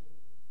goal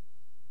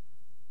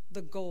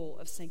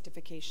of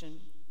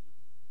sanctification.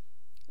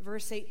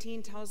 Verse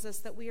 18 tells us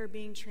that we are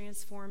being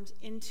transformed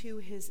into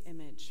his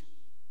image.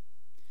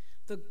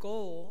 The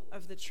goal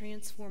of the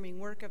transforming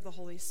work of the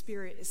Holy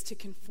Spirit is to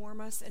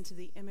conform us into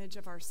the image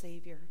of our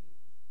Savior.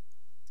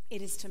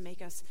 It is to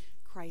make us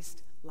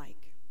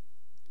Christ-like.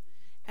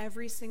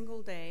 Every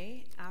single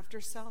day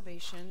after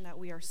salvation that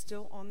we are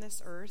still on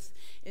this earth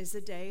is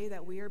a day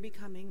that we are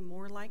becoming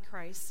more like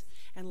Christ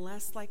and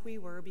less like we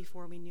were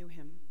before we knew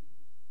him.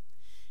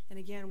 And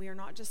again, we are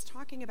not just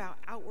talking about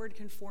outward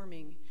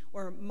conforming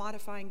or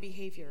modifying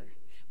behavior,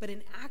 but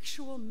an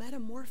actual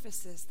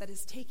metamorphosis that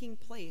is taking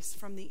place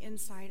from the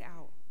inside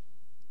out.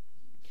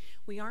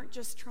 We aren't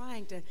just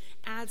trying to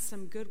add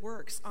some good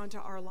works onto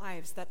our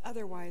lives that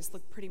otherwise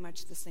look pretty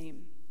much the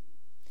same.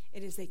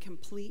 It is a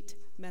complete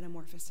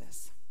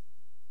metamorphosis.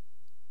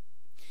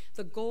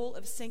 The goal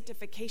of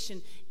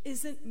sanctification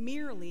isn't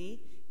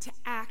merely to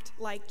act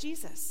like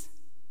Jesus.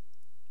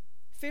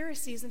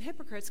 Pharisees and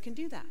hypocrites can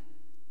do that,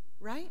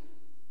 right?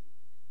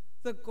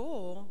 The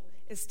goal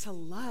is to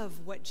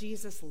love what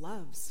Jesus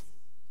loves.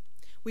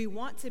 We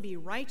want to be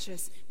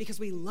righteous because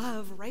we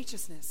love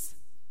righteousness.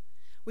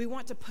 We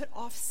want to put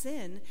off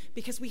sin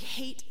because we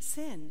hate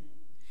sin.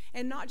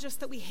 And not just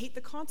that we hate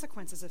the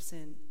consequences of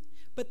sin,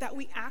 but that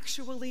we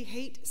actually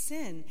hate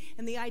sin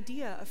and the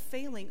idea of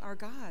failing our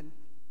God.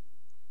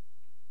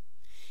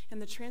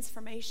 And the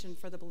transformation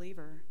for the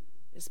believer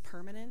is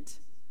permanent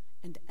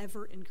and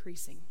ever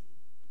increasing.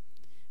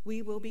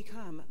 We will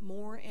become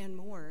more and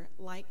more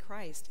like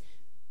Christ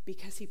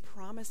because he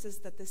promises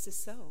that this is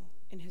so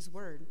in his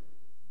word.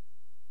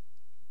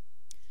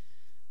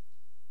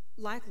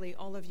 Likely,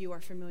 all of you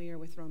are familiar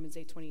with Romans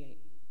 8:28,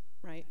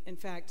 right? In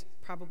fact,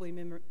 probably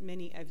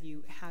many of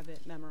you have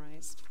it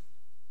memorized.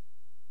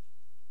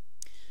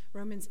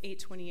 Romans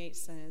 8:28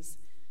 says,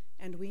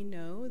 "And we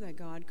know that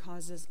God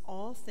causes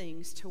all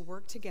things to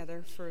work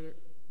together for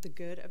the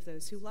good of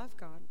those who love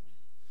God,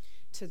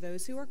 to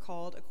those who are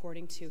called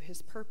according to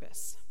his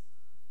purpose."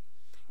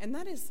 And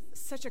that is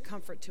such a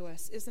comfort to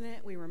us, isn't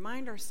it? We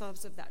remind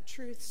ourselves of that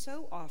truth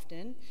so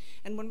often.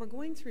 And when we're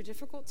going through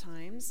difficult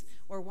times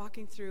or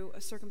walking through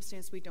a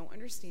circumstance we don't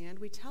understand,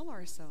 we tell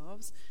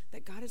ourselves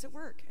that God is at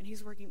work and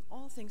he's working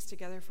all things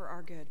together for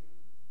our good.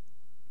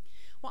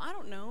 Well, I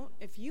don't know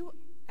if you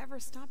ever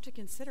stopped to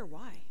consider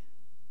why.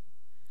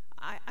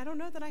 I don't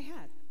know that I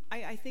had.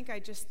 I think I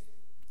just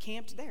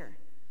camped there.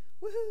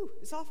 Woohoo,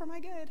 it's all for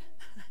my good.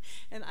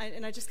 and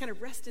I just kind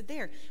of rested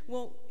there.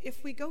 Well,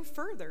 if we go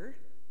further,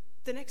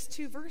 the next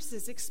two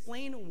verses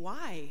explain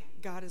why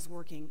God is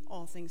working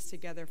all things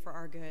together for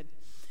our good.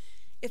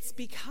 It's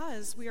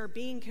because we are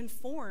being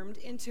conformed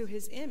into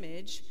his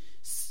image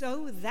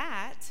so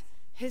that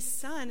his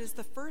son is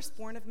the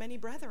firstborn of many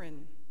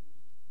brethren.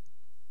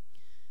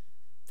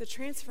 The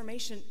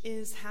transformation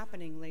is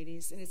happening,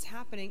 ladies, and it's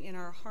happening in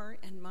our heart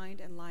and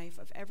mind and life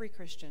of every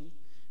Christian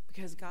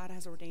because God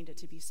has ordained it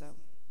to be so.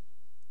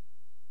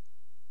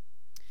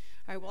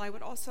 All right, well, I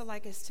would also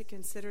like us to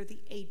consider the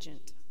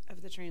agent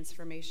of the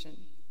transformation.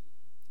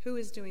 Who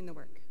is doing the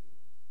work?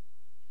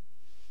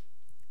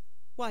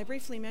 Well, I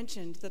briefly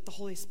mentioned that the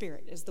Holy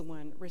Spirit is the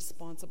one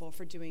responsible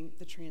for doing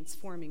the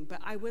transforming, but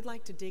I would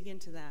like to dig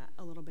into that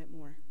a little bit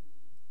more.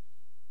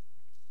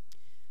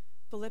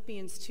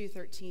 Philippians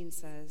 2:13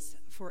 says,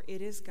 "For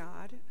it is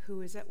God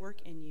who is at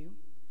work in you,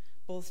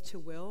 both to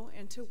will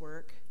and to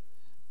work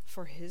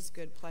for his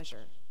good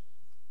pleasure."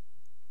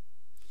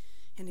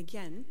 And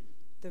again,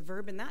 the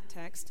verb in that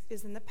text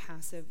is in the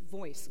passive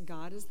voice.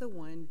 God is the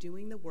one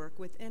doing the work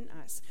within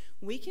us.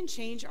 We can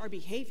change our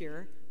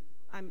behavior,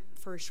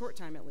 for a short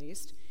time at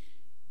least,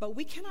 but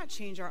we cannot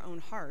change our own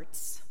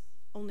hearts.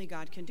 Only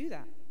God can do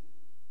that.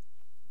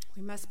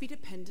 We must be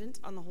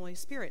dependent on the Holy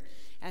Spirit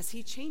as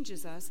he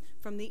changes us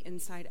from the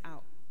inside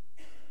out.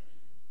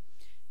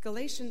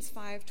 Galatians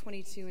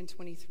 5:22 and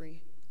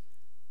 23.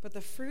 "But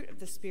the fruit of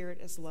the Spirit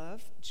is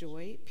love,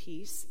 joy,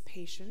 peace,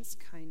 patience,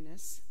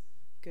 kindness,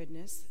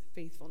 goodness,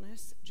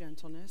 faithfulness,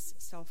 gentleness,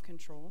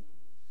 self-control.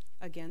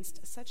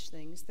 Against such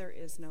things there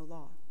is no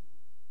law."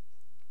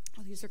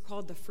 Well, these are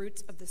called the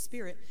fruits of the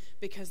Spirit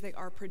because they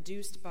are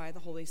produced by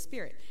the Holy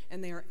Spirit,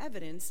 and they are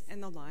evidence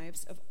in the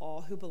lives of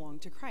all who belong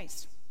to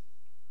Christ.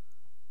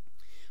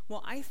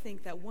 Well, I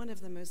think that one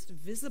of the most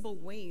visible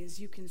ways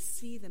you can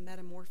see the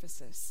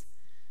metamorphosis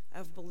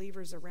of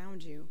believers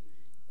around you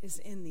is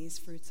in these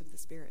fruits of the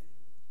Spirit.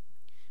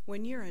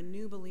 When you're a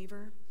new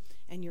believer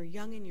and you're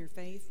young in your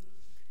faith,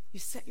 you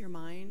set your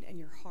mind and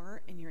your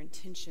heart and your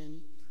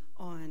intention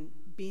on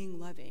being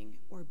loving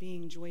or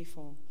being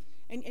joyful.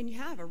 And you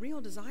have a real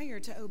desire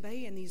to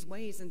obey in these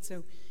ways. And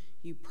so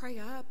you pray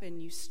up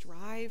and you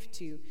strive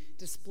to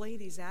display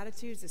these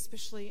attitudes,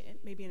 especially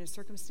maybe in a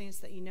circumstance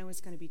that you know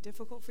is going to be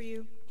difficult for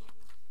you.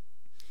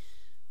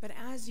 But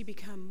as you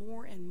become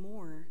more and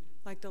more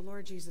like the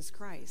Lord Jesus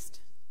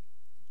Christ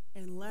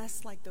and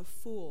less like the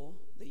fool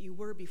that you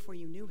were before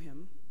you knew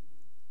him,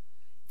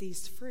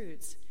 these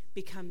fruits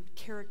become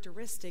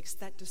characteristics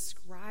that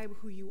describe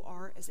who you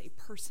are as a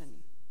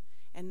person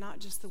and not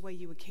just the way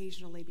you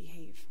occasionally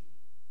behave.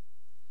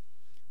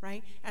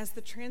 right? As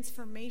the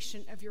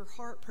transformation of your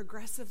heart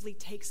progressively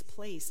takes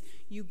place,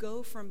 you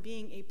go from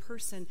being a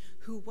person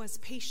who was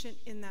patient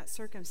in that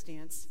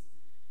circumstance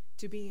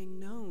to being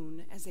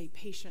known as a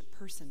patient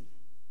person.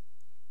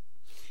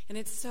 And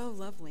it's so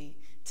lovely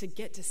to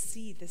get to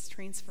see this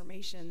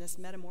transformation, this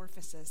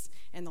metamorphosis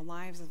in the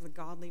lives of the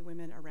godly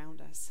women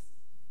around us,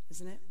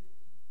 isn't it?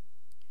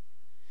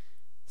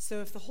 So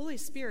if the Holy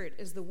Spirit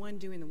is the one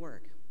doing the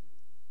work,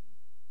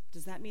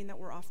 does that mean that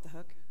we're off the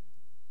hook?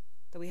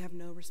 That we have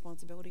no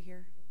responsibility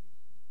here?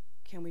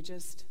 Can we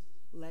just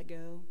let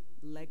go,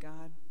 let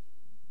God?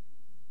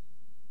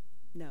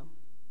 No.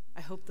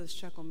 I hope those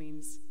chuckle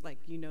means like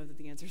you know that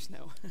the answer is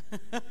no.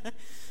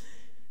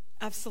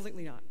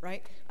 Absolutely not,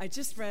 right? I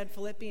just read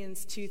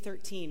Philippians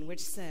 2:13,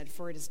 which said,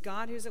 "For it is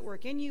God who is at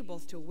work in you,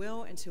 both to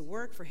will and to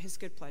work for his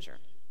good pleasure."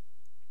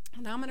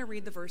 Now I'm going to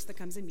read the verse that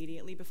comes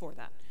immediately before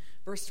that.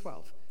 Verse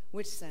 12,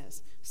 which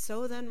says,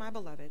 "So then, my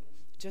beloved,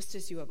 just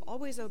as you have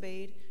always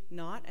obeyed,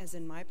 not as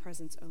in my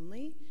presence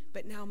only,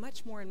 but now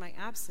much more in my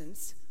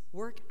absence,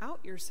 work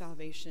out your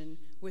salvation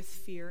with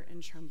fear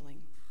and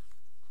trembling."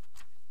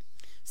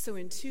 So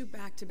in two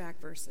back-to-back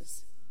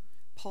verses,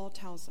 Paul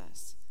tells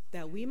us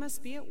that we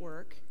must be at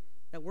work,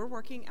 that we're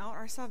working out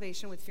our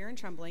salvation with fear and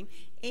trembling,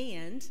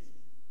 and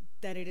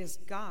that it is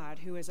God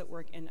who is at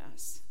work in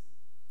us.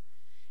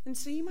 And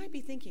so you might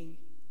be thinking,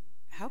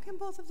 how can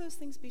both of those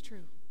things be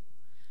true?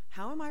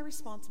 How am I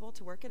responsible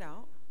to work it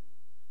out,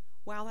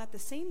 while at the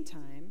same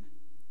time,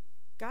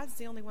 God's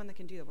the only one that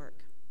can do the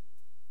work?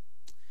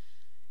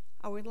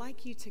 I would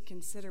like you to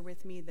consider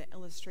with me the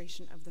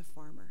illustration of the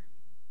farmer,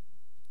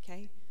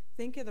 okay?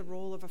 Think of the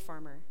role of a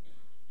farmer.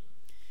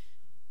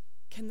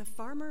 Can the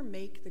farmer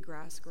make the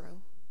grass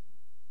grow?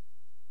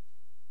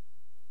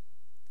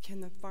 Can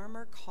the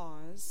farmer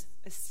cause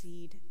a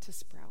seed to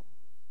sprout?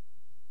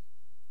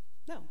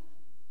 No.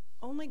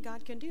 Only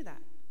God can do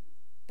that.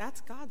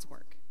 That's God's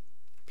work.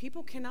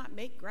 People cannot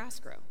make grass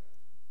grow.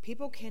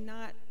 People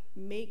cannot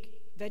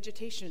make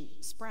vegetation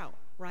sprout,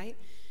 right?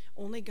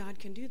 Only God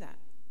can do that.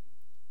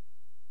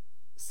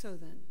 So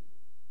then,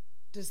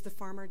 does the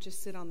farmer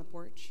just sit on the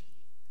porch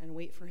and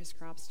wait for his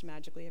crops to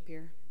magically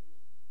appear?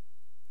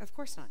 Of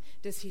course not.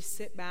 Does he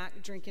sit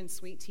back drinking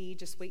sweet tea,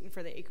 just waiting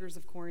for the acres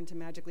of corn to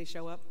magically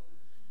show up?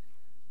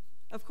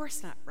 Of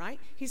course not, right?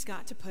 He's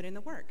got to put in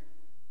the work.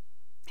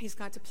 He's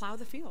got to plow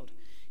the field.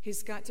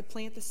 He's got to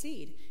plant the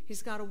seed.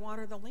 He's got to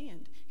water the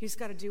land. He's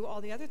got to do all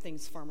the other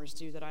things farmers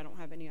do that I don't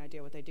have any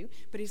idea what they do,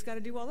 but he's got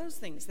to do all those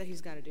things that he's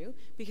got to do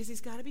because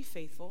he's got to be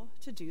faithful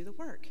to do the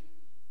work.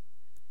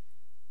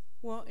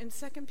 Well, in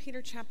 2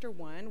 Peter chapter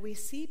 1, we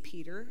see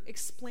Peter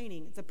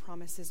explaining the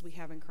promises we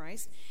have in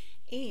Christ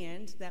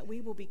and that we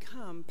will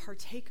become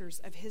partakers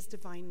of his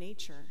divine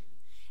nature.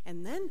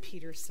 And then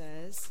Peter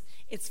says,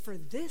 it's for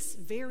this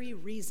very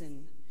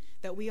reason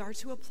that we are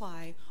to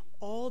apply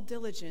all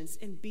diligence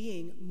in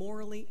being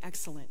morally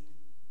excellent.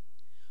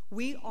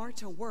 We are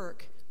to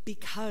work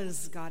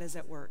because God is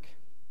at work.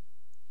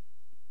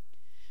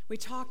 We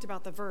talked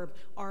about the verb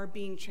are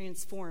being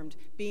transformed,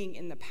 being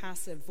in the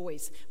passive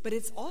voice, but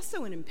it's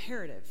also an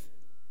imperative.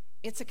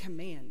 It's a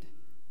command.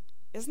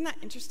 Isn't that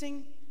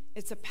interesting?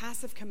 It's a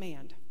passive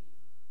command.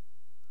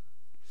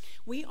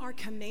 We are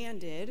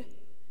commanded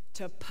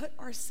to put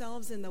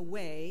ourselves in the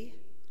way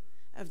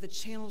of the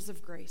channels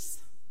of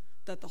grace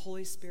that the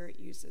Holy Spirit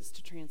uses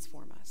to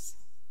transform us.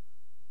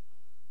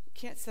 We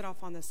can't sit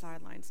off on the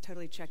sidelines,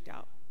 totally checked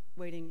out,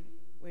 waiting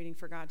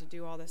for God to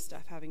do all this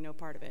stuff, having no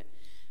part of it.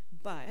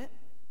 But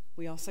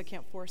we also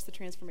can't force the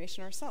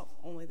transformation ourselves.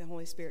 Only the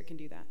Holy Spirit can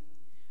do that.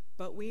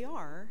 But we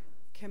are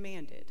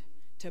commanded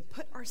to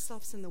put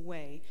ourselves in the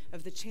way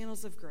of the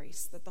channels of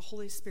grace that the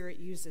Holy Spirit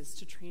uses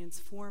to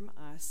transform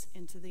us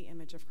into the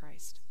image of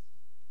Christ.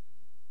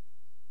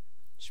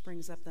 Which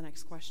brings up the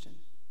next question.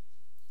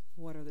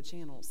 What are the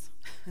channels?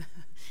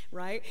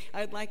 Right?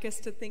 I'd like us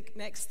to think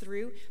next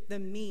through the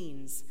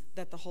means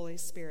that the Holy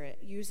Spirit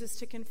uses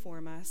to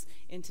conform us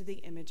into the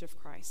image of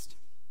Christ.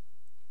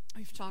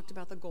 We've talked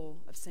about the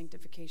goal of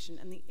sanctification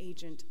and the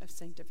agent of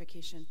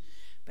sanctification,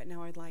 but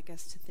now I'd like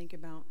us to think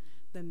about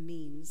the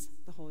means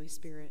the Holy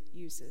Spirit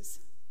uses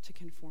to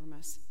conform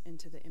us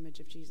into the image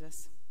of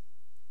Jesus.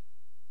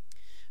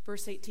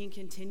 Verse 18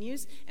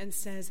 continues and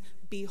says,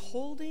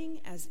 beholding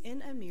as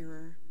in a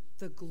mirror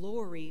the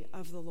glory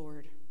of the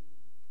Lord.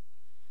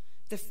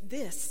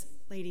 This,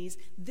 ladies,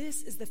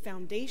 this is the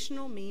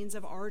foundational means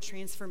of our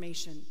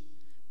transformation,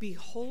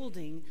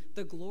 beholding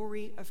the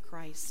glory of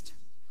Christ.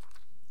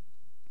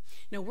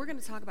 Now, we're going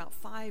to talk about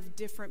 5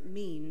 different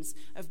means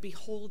of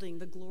beholding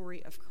the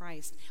glory of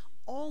Christ,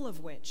 all of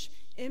which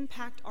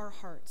impact our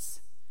hearts,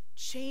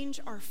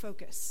 change our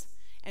focus,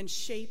 and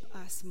shape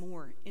us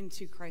more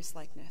into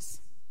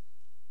Christ-likeness.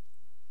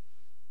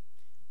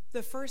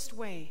 The first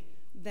way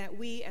that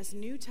we as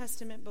New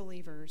Testament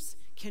believers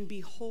can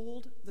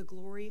behold the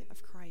glory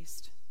of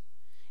Christ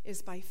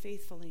is by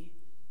faithfully,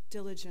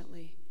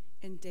 diligently,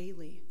 and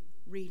daily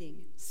reading,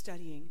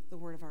 studying the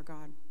Word of our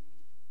God.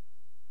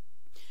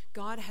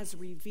 God has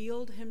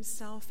revealed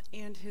himself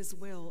and his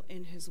will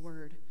in his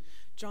Word.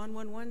 John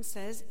 1:1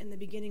 says, "In the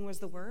beginning was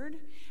the Word,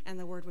 and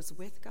the Word was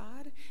with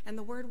God, and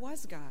the Word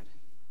was God."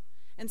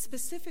 And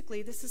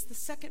specifically, this is the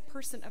second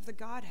person of the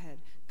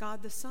Godhead,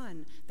 God the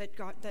Son,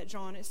 that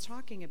John is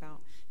talking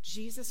about.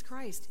 Jesus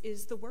Christ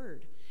is the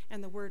Word,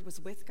 and the Word was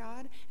with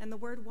God, and the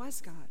Word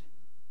was God.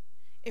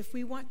 If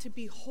we want to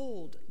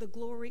behold the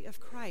glory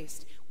of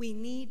Christ, we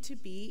need to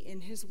be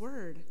in his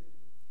Word.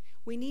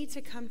 We need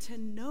to come to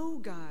know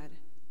God.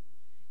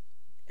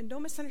 And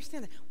don't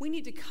misunderstand that. We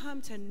need to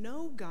come to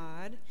know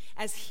God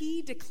as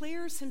he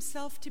declares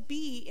himself to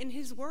be in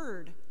his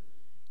Word,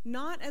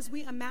 not as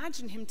we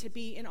imagine him to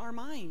be in our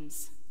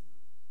minds.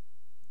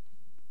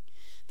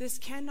 This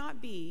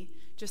cannot be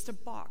just a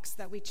box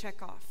that we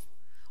check off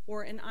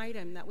or an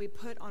item that we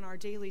put on our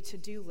daily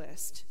to-do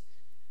list,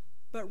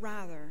 but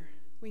rather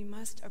we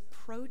must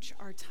approach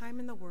our time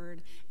in the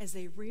Word as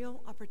a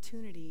real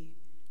opportunity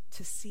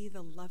to see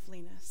the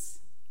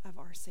loveliness of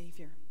our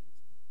Savior.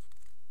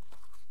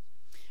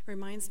 It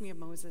reminds me of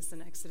Moses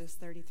in Exodus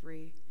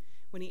 33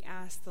 when he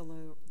asked the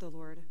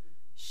Lord,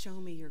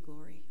 "Show me your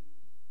glory."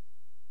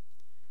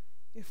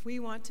 If we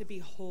want to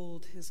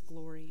behold his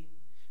glory,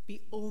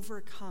 be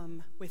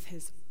overcome with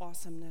his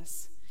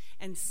awesomeness,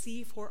 and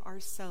see for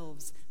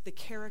ourselves the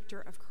character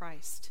of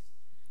Christ,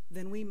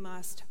 then we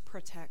must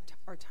protect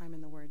our time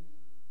in the Word.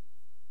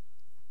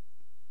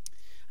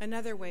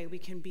 Another way we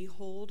can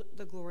behold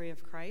the glory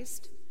of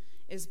Christ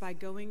is by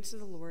going to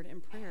the Lord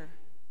in prayer.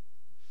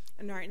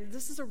 And all right,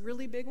 this is a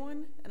really big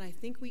one, and I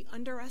think we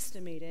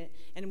underestimate it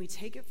and we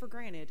take it for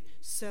granted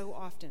so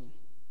often.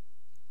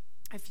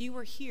 If you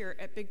were here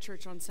at Big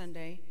Church on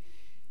Sunday,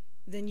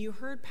 then you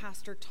heard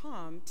Pastor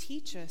Tom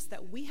teach us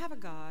that we have a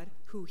God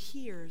who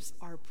hears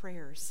our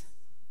prayers.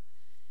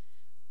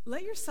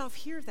 Let yourself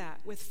hear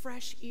that with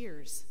fresh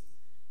ears.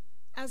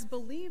 As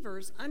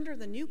believers under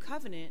the new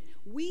covenant,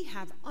 we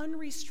have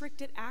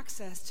unrestricted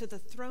access to the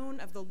throne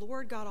of the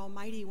Lord God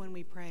Almighty when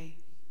we pray.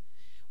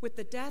 With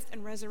the death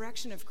and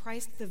resurrection of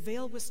Christ, the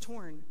veil was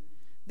torn.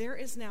 There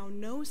is now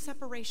no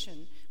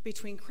separation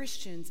between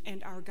Christians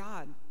and our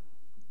God.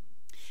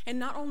 And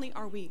not only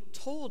are we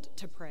told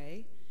to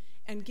pray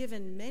and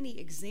given many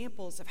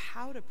examples of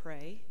how to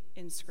pray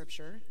in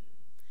Scripture,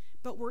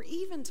 but we're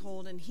even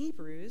told in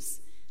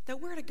Hebrews that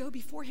we're to go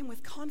before him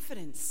with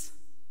confidence.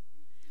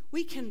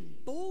 We can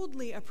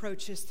boldly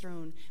approach his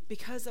throne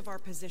because of our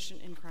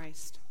position in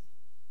Christ.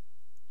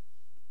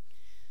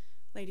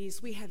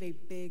 Ladies, we have a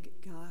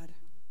big God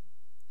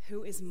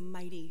who is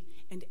mighty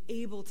and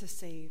able to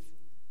save,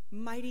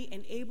 mighty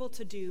and able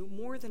to do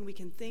more than we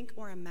can think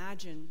or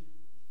imagine.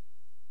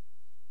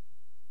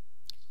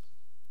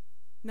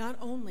 Not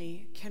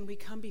only can we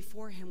come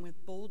before him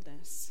with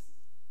boldness,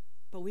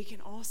 but we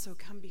can also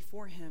come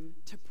before him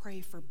to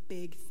pray for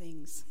big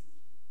things.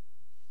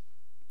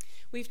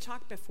 We've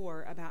talked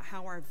before about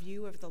how our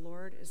view of the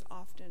Lord is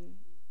often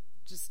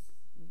just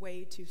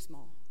way too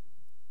small,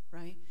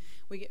 right?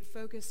 We get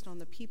focused on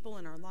the people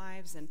in our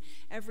lives and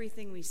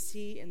everything we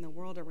see in the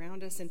world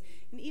around us, and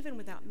even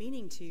without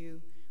meaning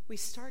to, we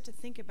start to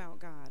think about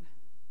God,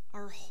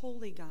 our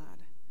holy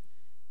God,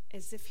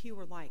 as if he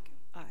were like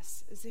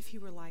us, as if he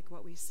were like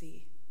what we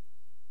see.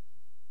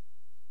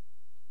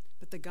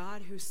 But the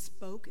God who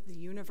spoke the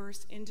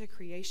universe into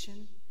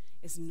creation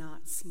is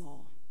not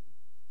small.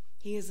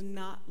 He is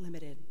not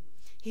limited.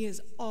 He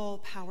is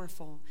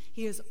all-powerful.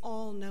 He is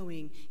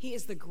all-knowing. He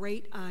is the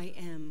great I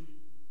am.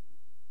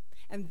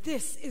 And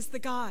this is the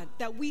God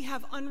that we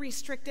have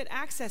unrestricted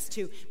access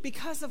to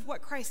because of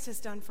what Christ has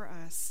done for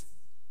us.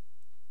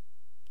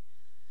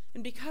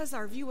 And because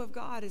our view of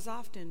God is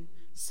often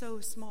so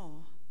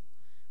small,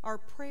 our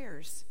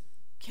prayers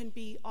can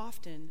be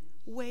often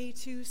way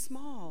too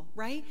small,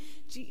 right?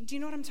 Do you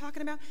know what I'm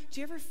talking about?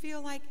 Do you ever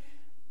feel like,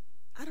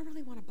 I don't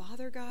really want to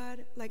bother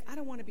God? Like, I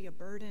don't want to be a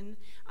burden.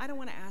 I don't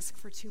want to ask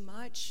for too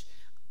much.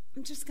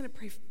 I'm just going to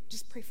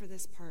pray for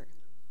this part.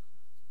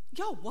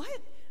 Yo,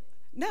 what?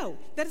 No,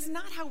 that is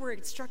not how we're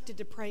instructed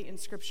to pray in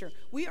Scripture.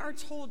 We are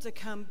told to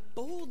come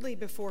boldly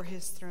before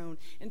his throne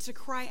and to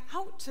cry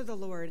out to the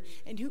Lord,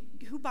 and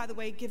who by the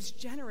way, gives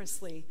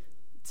generously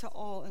to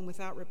all and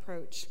without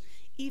reproach,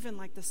 even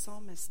like the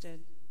psalmist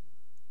did.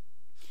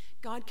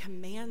 God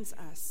commands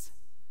us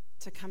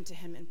to come to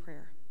him in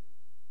prayer.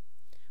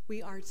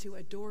 We are to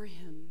adore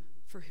him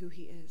for who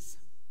he is.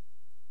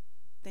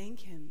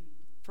 Thank him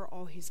for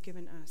all he's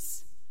given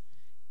us.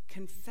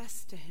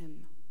 Confess to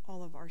him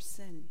all of our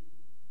sin.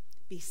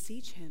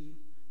 Beseech him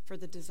for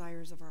the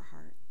desires of our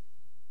heart.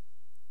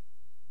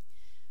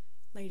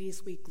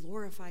 Ladies, we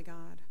glorify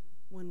God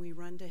when we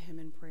run to him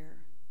in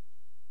prayer.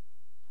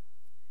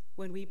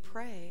 When we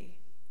pray,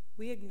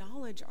 we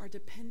acknowledge our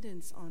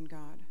dependence on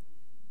God.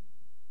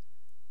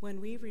 When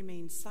we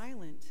remain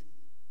silent,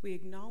 we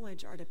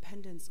acknowledge our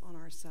dependence on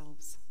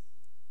ourselves.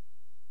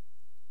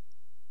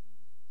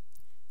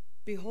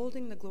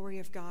 Beholding the glory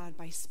of God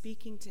by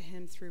speaking to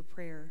him through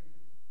prayer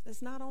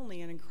is not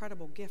only an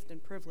incredible gift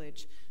and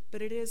privilege,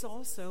 but it is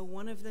also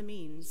one of the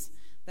means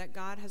that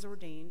God has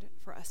ordained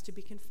for us to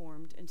be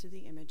conformed into the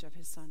image of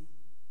his Son.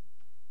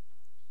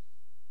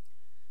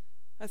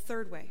 A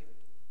third way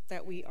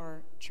that we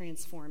are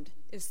transformed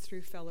is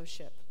through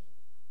fellowship.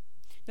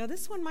 Now,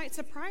 this one might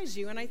surprise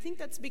you, and I think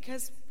that's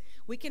because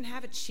we can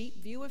have a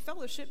cheap view of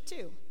fellowship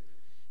too.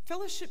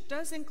 Fellowship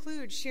does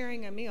include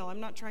sharing a meal. I'm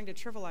not trying to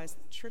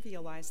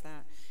trivialize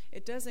that.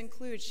 It does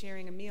include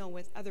sharing a meal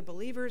with other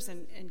believers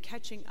and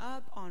catching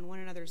up on one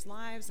another's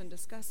lives and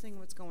discussing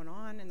what's going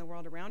on in the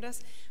world around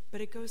us,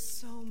 but it goes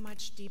so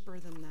much deeper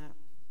than that.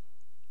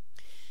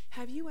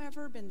 Have you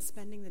ever been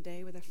spending the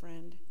day with a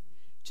friend,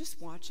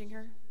 just watching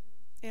her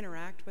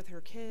interact with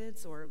her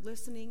kids, or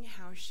listening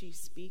how she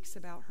speaks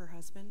about her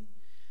husband,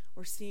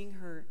 or seeing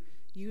her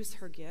use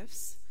her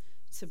gifts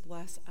to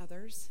bless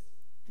others,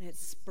 and it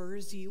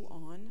spurs you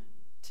on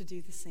to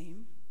do the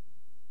same?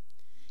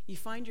 You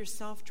find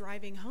yourself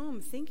driving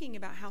home thinking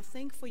about how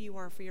thankful you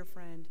are for your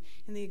friend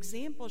and the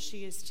example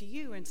she is to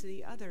you and to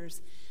the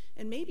others,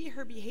 and maybe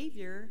her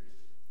behavior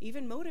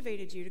even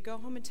motivated you to go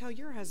home and tell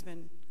your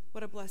husband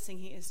what a blessing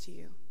he is to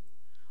you,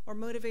 or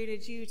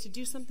motivated you to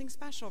do something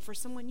special for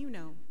someone you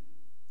know.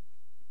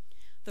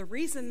 The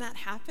reason that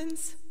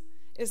happens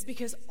is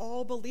because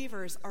all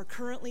believers are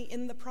currently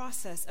in the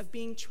process of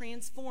being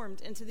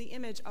transformed into the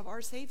image of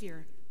our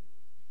Savior.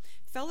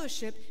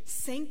 Fellowship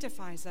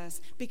sanctifies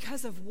us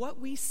because of what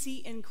we see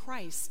in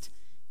Christ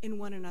in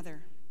one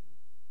another.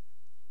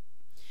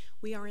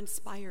 We are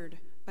inspired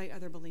by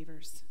other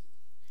believers.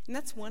 And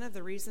that's one of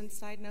the reasons,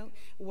 side note,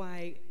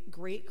 why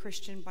great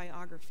Christian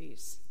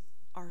biographies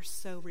are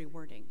so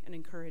rewarding and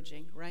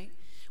encouraging, right?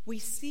 We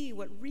see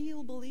what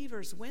real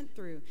believers went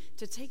through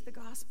to take the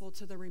gospel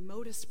to the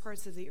remotest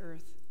parts of the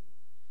earth.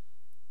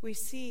 We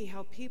see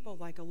how people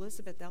like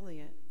Elizabeth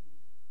Elliot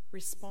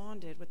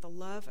responded with the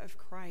love of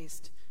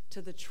Christ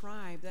to the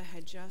tribe that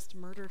had just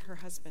murdered her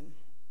husband,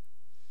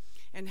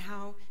 and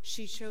how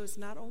she chose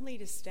not only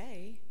to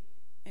stay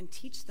and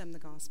teach them the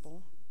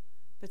gospel,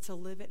 but to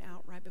live it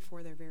out right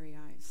before their very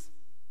eyes.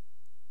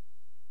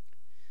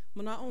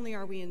 Well, not only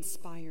are we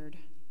inspired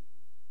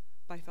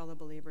by fellow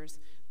believers,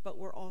 but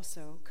we're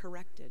also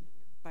corrected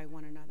by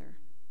one another.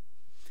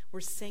 We're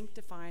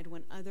sanctified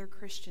when other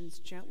Christians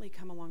gently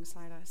come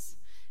alongside us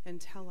and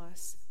tell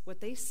us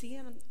what they see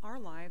in our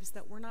lives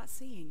that we're not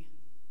seeing.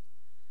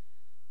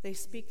 They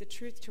speak the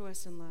truth to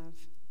us in love.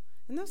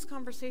 And those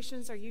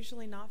conversations are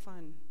usually not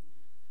fun,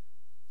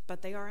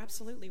 but they are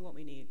absolutely what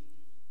we need.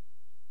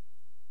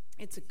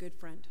 It's a good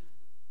friend,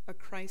 a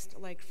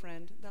Christ-like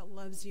friend that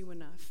loves you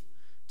enough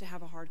to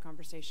have a hard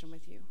conversation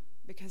with you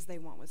because they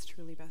want what's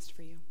truly best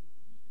for you.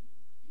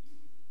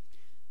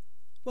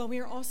 Well, we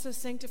are also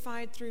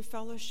sanctified through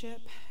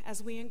fellowship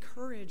as we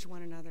encourage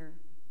one another.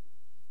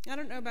 I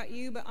don't know about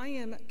you, but I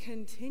am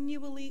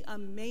continually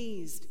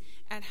amazed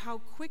at how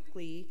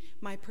quickly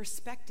my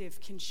perspective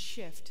can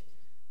shift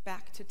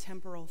back to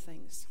temporal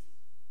things.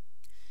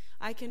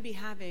 I can be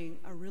having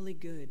a really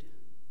good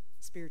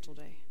spiritual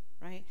day,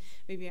 right?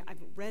 Maybe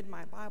I've read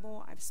my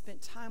Bible, I've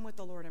spent time with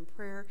the Lord in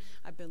prayer,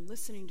 I've been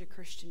listening to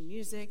Christian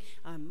music,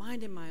 I'm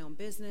minding my own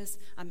business,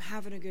 I'm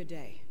having a good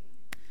day.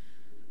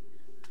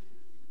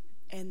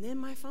 And then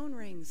my phone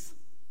rings,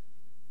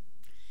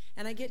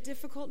 and I get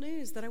difficult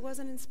news that I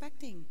wasn't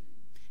expecting.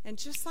 And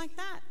just like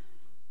that,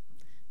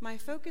 my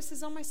focus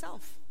is on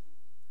myself.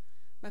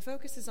 My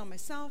focus is on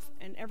myself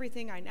and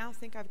everything I now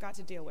think I've got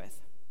to deal with.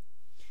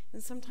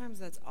 And sometimes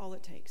that's all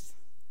it takes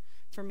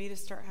for me to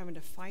start having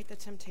to fight the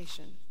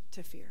temptation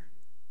to fear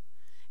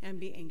and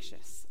be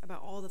anxious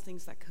about all the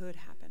things that could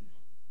happen.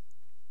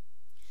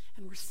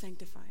 And we're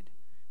sanctified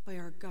by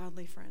our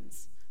godly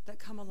friends that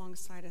come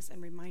alongside us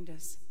and remind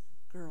us,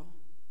 girl,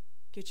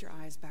 get your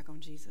eyes back on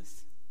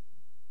Jesus,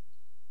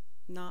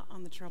 not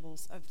on the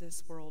troubles of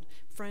this world.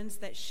 Friends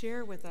that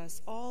share with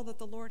us all that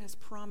the Lord has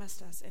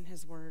promised us in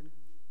his word.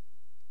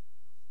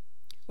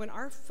 When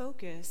our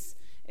focus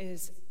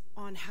is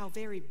on how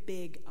very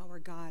big our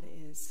God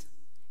is,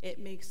 it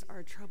makes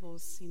our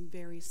troubles seem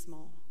very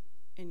small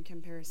in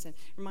comparison.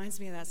 Reminds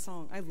me of that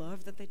song. I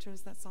love that they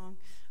chose that song,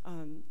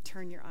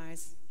 Turn Your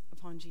Eyes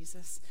Upon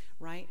Jesus,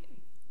 right?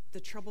 The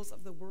troubles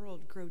of the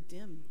world grow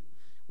dim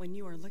when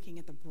you are looking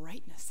at the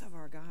brightness of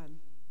our God.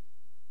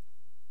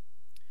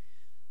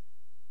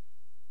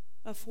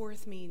 A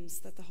fourth means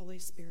that the Holy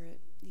Spirit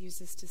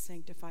uses to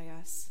sanctify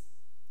us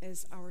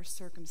is our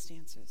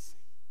circumstances.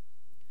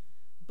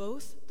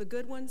 Both the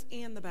good ones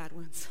and the bad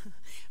ones.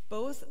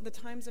 Both the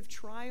times of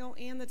trial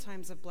and the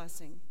times of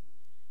blessing.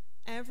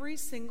 Every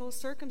single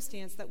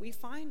circumstance that we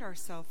find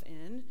ourselves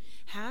in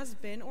has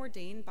been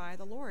ordained by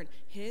the Lord.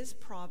 His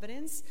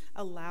providence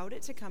allowed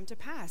it to come to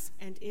pass,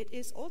 and it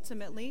is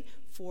ultimately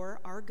for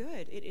our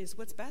good. It is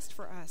what's best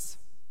for us.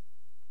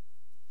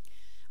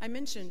 I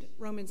mentioned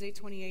Romans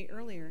 8:28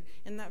 earlier,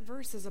 and that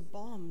verse is a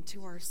balm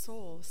to our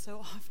soul so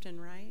often,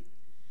 right?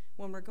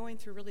 When we're going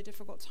through really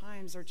difficult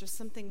times or just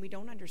something we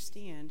don't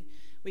understand,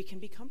 we can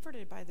be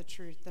comforted by the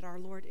truth that our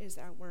Lord is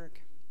at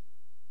work.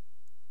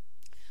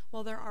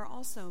 Well, there are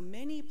also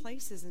many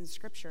places in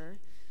Scripture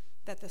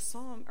that the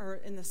Psalm, or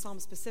in the Psalm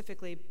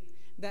specifically,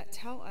 that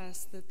tell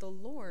us that the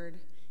Lord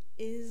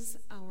is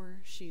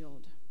our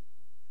shield.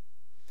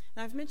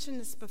 And I've mentioned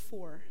this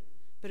before,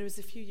 but it was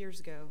a few years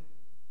ago.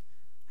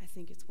 I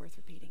think it's worth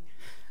repeating.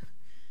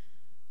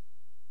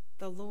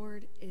 The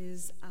Lord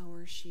is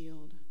our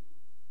shield.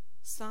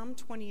 Psalm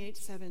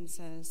 28:7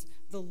 says,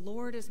 "The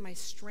Lord is my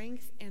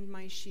strength and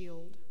my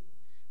shield.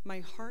 My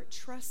heart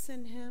trusts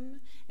in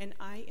him, and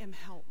I am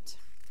helped."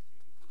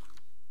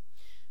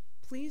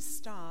 Please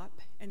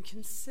stop and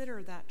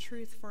consider that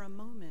truth for a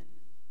moment.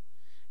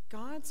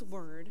 God's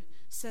word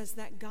says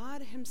that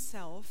God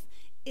himself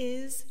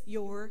is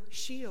your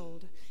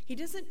shield. He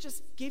doesn't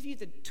just give you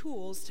the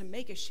tools to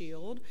make a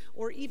shield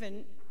or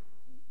even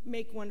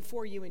make one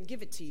for you and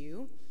give it to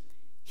you.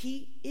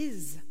 He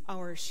is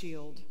our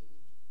shield.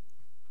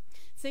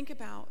 Think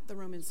about the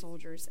Roman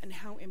soldiers and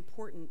how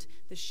important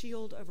the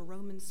shield of a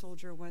Roman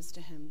soldier was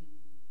to him.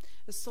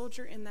 A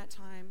soldier in that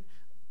time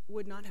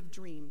would not have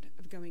dreamed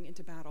of going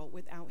into battle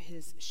without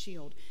his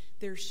shield.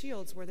 Their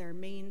shields were their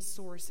main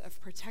source of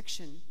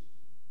protection.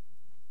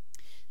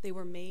 They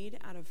were made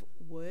out of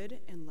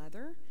wood and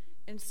leather,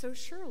 and so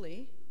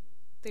surely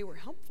they were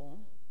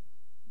helpful,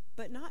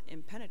 but not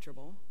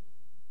impenetrable.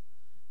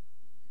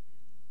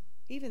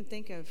 Even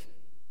think of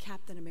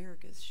Captain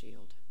America's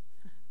shield.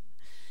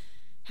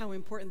 How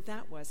important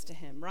that was to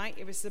him, right?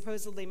 It was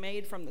supposedly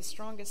made from the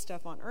strongest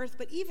stuff on earth,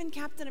 but even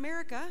Captain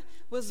America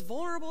was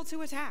vulnerable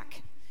to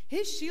attack.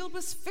 His shield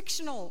was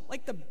fictional,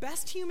 like the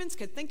best humans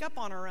could think up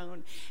on our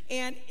own,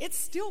 and it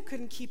still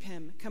couldn't keep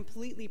him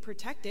completely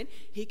protected.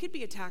 He could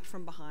be attacked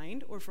from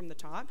behind or from the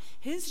top.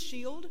 His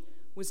shield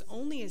was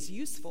only as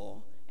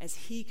useful as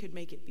he could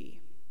make it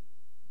be.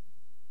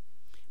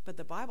 But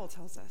the Bible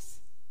tells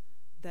us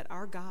that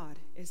our God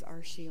is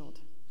our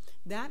shield.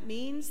 That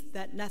means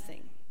that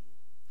nothing,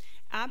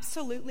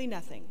 absolutely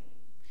nothing,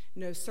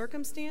 no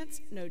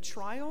circumstance, no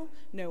trial,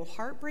 no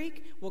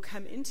heartbreak will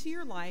come into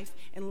your life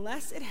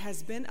unless it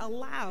has been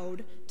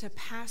allowed to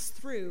pass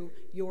through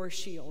your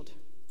shield.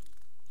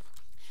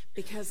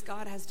 Because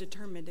God has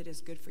determined it is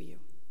good for you.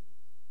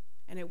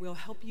 And it will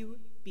help you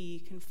be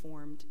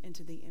conformed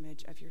into the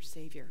image of your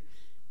Savior.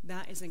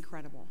 That is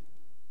incredible.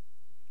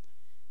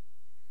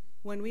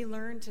 When we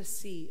learn to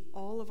see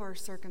all of our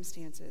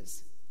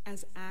circumstances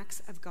as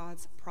acts of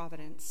God's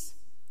providence,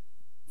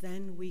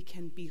 then we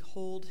can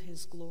behold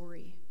his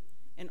glory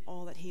and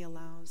all that he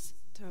allows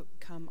to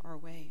come our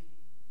way.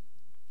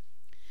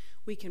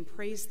 We can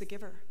praise the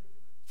giver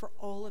for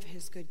all of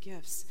his good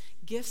gifts,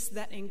 gifts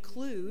that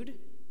include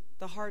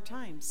the hard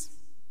times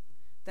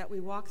that we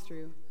walk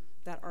through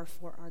that are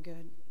for our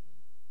good.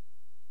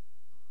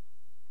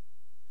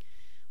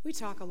 We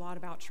talk a lot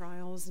about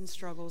trials and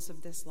struggles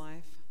of this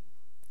life,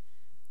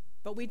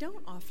 but we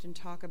don't often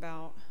talk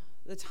about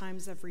the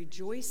times of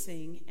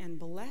rejoicing and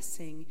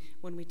blessing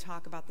when we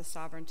talk about the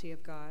sovereignty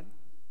of God,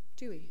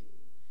 do we?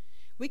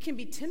 We can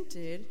be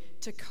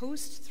tempted to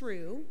coast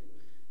through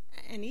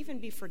and even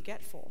be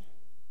forgetful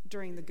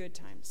during the good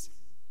times.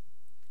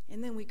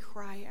 And then we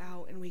cry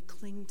out and we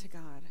cling to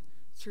God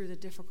through the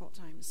difficult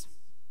times.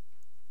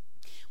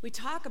 We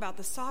talk about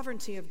the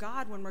sovereignty of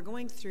God when we're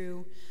going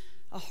through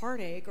a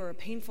heartache or a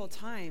painful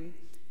time,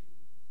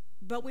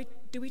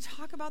 but do we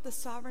talk about the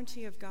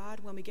sovereignty of God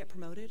when we get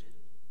promoted?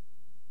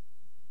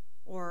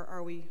 Or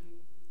are we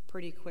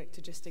pretty quick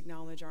to just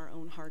acknowledge our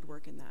own hard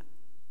work in that?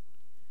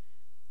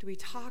 Do we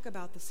talk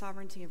about the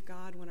sovereignty of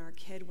God when our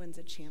kid wins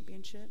a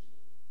championship?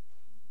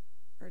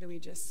 Or do we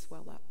just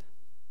swell up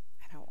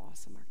at how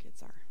awesome our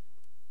kids are?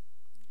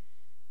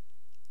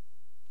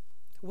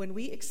 When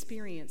we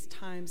experience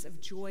times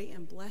of joy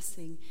and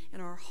blessing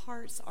and our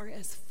hearts are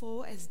as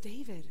full as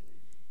David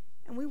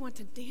and we want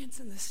to dance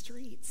in the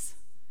streets,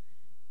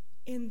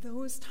 in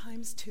those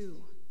times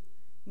too,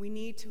 we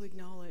need to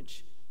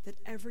acknowledge that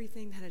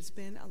everything that has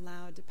been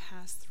allowed to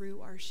pass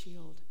through our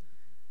shield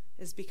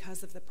is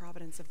because of the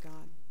providence of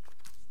God,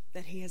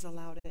 that he has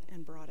allowed it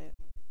and brought it.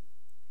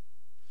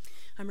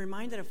 I'm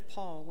reminded of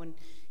Paul when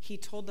he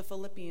told the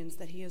Philippians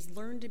that he has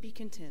learned to be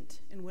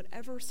content in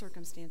whatever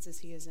circumstances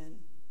he is in.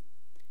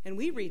 And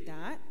we read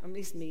that, at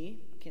least me,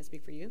 I can't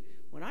speak for you,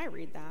 when I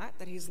read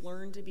that he's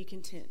learned to be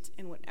content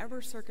in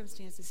whatever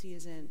circumstances he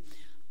is in,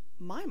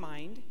 my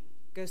mind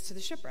goes to the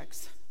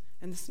shipwrecks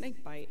and the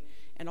snake bite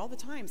and all the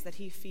times that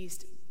he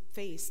faced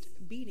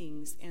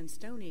beatings and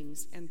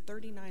stonings and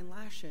 39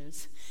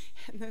 lashes,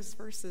 and those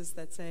verses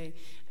that say,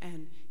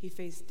 and he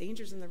faced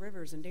dangers in the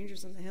rivers and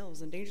dangers in the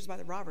hills and dangers by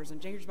the robbers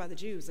and dangers by the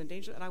Jews and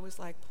danger. And I was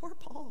like, poor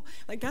Paul.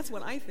 Like, that's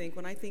what I think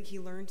when I think he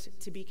learned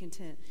to be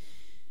content.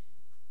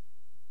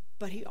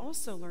 But he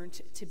also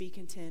learned to be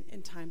content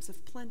in times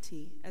of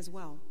plenty as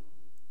well.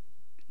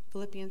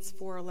 Philippians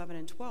 4:11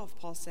 and 12,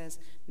 Paul says,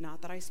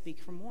 "Not that I speak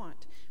from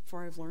want,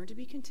 for I've learned to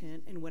be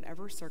content in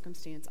whatever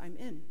circumstance I'm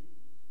in.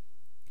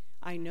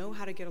 I know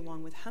how to get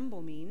along with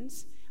humble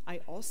means. I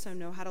also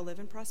know how to live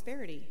in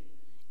prosperity.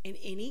 In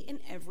any and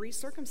every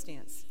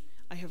circumstance,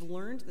 I have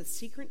learned the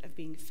secret of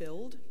being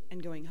filled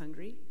and going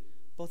hungry,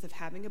 both of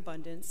having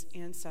abundance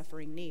and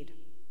suffering need."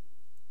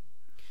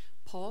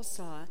 Paul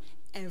saw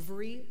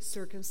every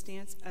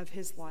circumstance of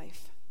his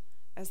life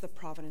as the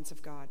providence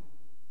of God,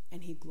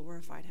 and he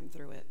glorified him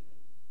through it.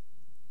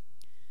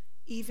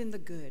 Even the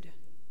good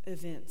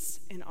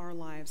events in our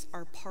lives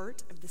are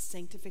part of the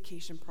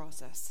sanctification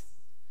process.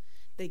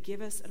 They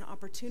give us an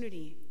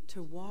opportunity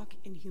to walk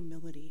in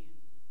humility,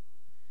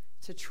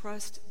 to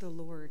trust the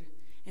Lord,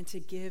 and to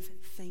give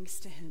thanks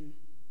to him.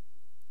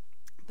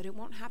 But it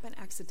won't happen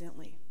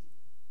accidentally.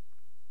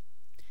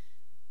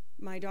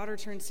 My daughter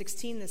turned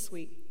 16 this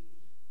week,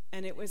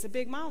 and it was a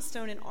big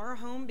milestone in our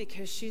home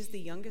because she's the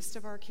youngest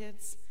of our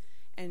kids,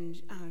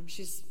 and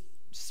she's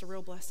just a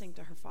real blessing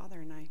to her father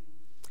and I.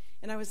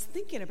 And I was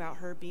thinking about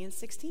her being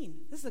 16.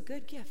 This is a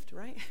good gift,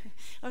 right?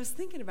 I was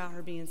thinking about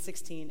her being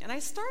 16, and I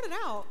started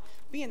out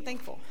being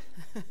thankful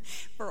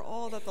for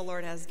all that the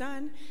Lord has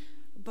done,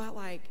 but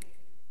like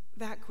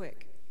that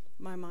quick,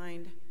 my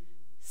mind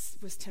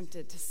was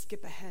tempted to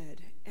skip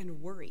ahead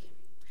and worry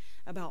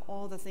about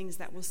all the things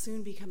that will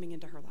soon be coming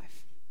into her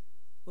life.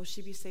 Will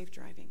she be safe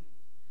driving?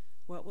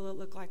 What will it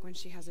look like when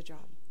she has a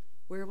job?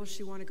 Where will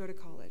she want to go to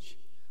college?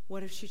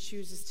 What if she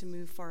chooses to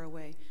move far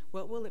away?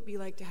 What will it be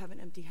like to have an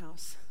empty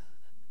house?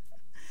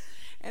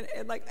 And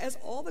like as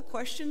all the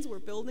questions were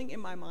building in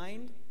my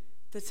mind,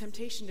 the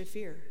temptation to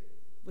fear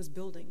was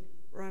building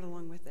right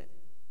along with it.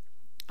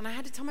 And I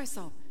had to tell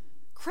myself,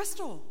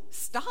 Crystal,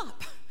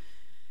 stop.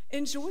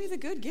 Enjoy the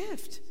good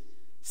gift.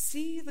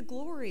 See the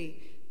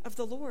glory of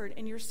the Lord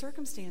in your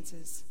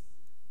circumstances.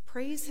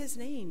 Praise his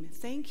name.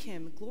 Thank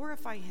him.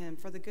 Glorify him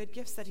for the good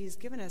gifts that he's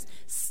given us.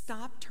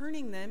 Stop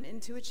turning them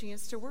into a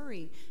chance to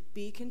worry.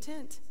 Be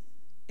content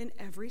in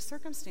every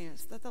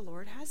circumstance that the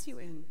Lord has you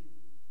in.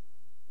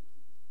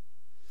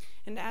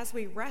 And as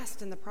we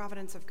rest in the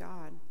providence of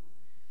God,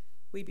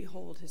 we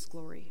behold his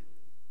glory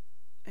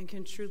and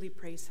can truly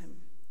praise him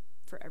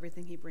for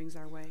everything he brings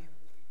our way.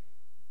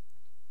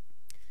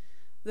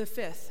 The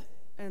fifth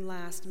and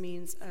last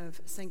means of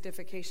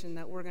sanctification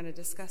that we're going to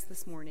discuss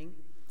this morning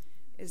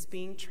is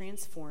being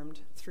transformed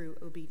through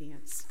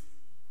obedience.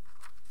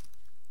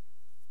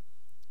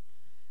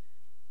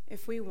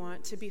 If we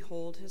want to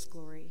behold his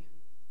glory,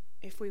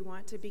 if we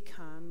want to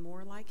become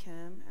more like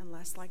him and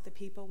less like the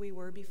people we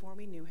were before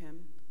we knew him,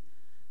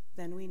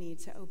 then we need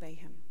to obey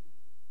him.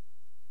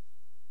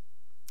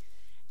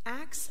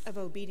 Acts of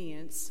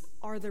obedience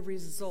are the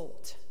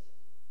result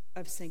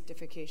of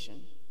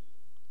sanctification.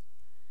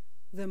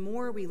 The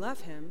more we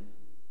love him,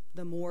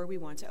 the more we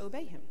want to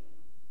obey him.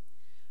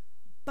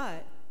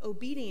 But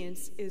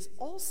obedience is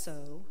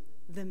also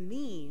the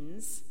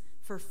means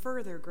for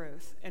further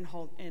growth and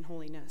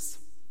holiness.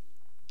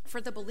 For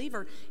the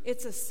believer,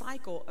 it's a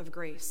cycle of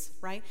grace,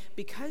 right?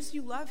 Because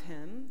you love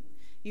him,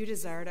 you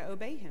desire to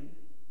obey him.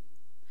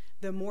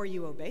 The more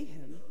you obey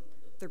him,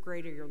 the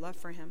greater your love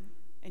for him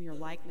and your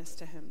likeness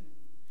to him.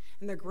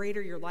 And the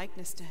greater your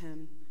likeness to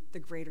him, the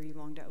greater you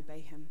long to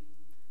obey him.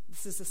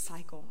 This is a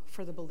cycle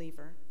for the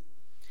believer.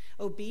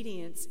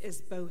 Obedience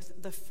is both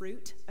the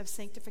fruit of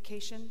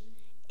sanctification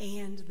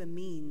and the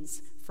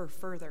means for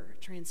further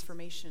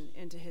transformation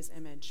into his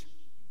image.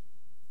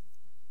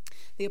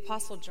 The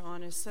Apostle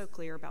John is so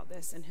clear about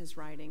this in his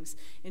writings.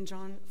 In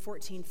John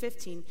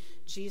 14:15,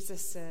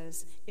 Jesus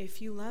says,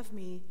 "If you love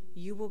me,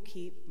 you will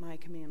keep my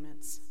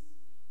commandments."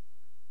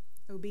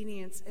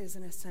 Obedience is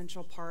an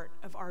essential part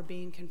of our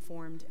being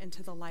conformed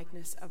into the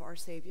likeness of our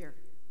Savior.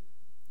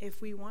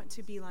 If we want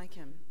to be like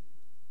him,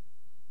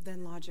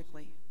 then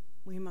logically,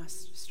 we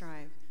must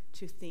strive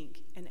to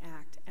think and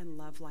act and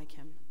love like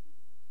him.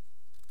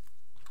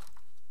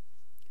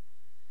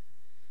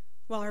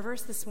 Well, our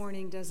verse this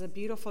morning does a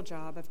beautiful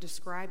job of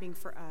describing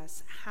for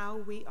us how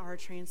we are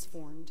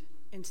transformed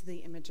into the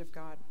image of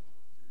God.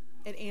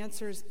 It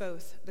answers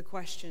both the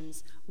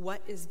questions,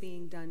 what is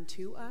being done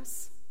to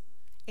us,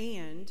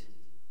 and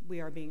we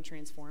are being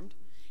transformed,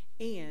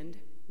 and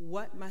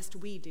what must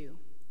we do?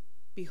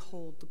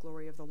 Behold the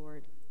glory of the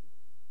Lord.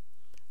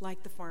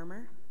 Like the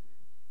farmer,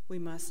 we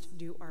must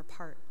do our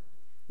part.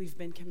 We've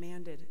been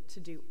commanded to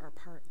do our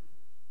part.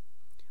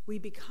 We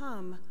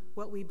become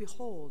what we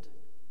behold.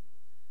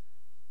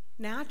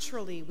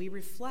 Naturally, we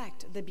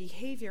reflect the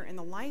behavior and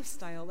the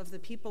lifestyle of the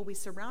people we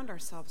surround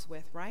ourselves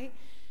with, right?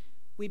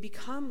 We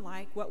become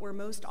like what we're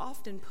most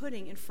often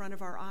putting in front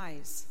of our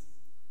eyes.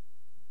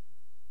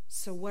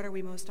 So what are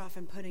we most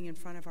often putting in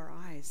front of our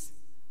eyes?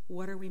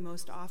 What are we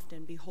most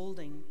often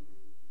beholding?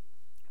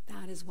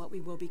 That is what we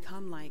will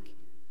become like.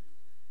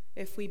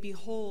 If we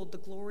behold the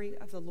glory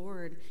of the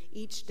Lord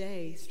each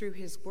day through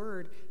his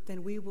word,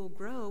 then we will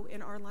grow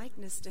in our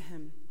likeness to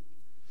him.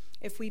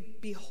 If we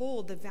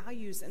behold the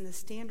values and the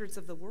standards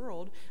of the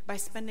world by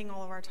spending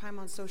all of our time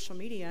on social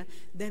media,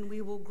 then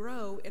we will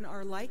grow in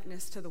our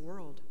likeness to the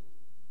world.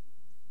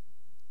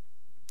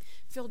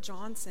 Phil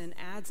Johnson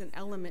adds an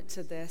element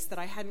to this that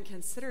I hadn't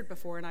considered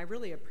before, and I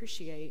really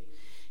appreciate.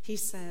 He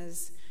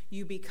says,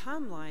 you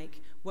become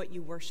like what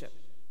you worship.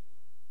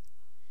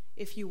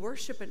 If you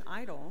worship an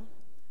idol,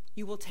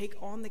 you will take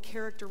on the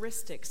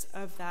characteristics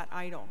of that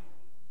idol.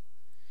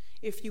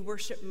 If you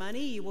worship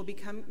money, you will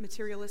become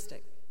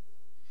materialistic.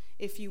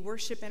 If you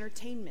worship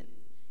entertainment,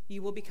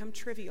 you will become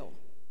trivial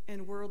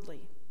and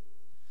worldly.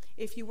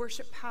 If you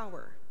worship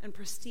power and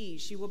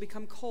prestige, you will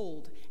become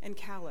cold and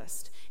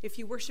calloused. If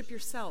you worship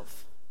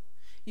yourself,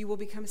 you will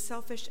become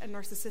selfish and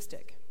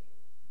narcissistic.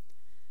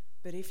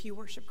 But if you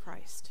worship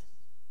Christ,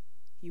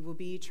 you will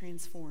be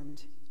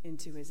transformed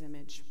into his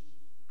image.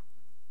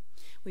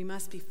 We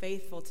must be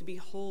faithful to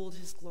behold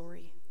his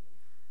glory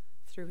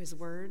through his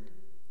word,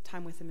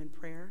 time with him in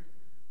prayer,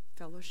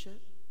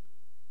 fellowship,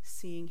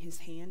 seeing his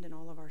hand in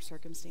all of our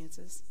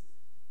circumstances,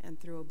 and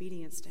through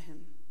obedience to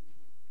him.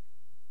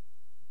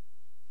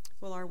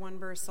 Well, our one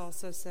verse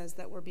also says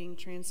that we're being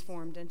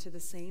transformed into the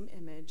same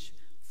image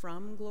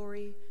from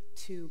glory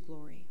to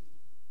glory.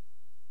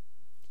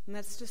 And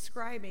that's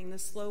describing the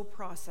slow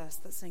process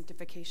that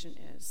sanctification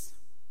is.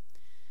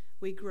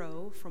 We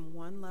grow from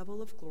one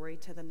level of glory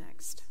to the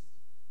next,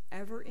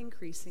 ever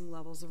increasing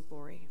levels of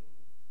glory.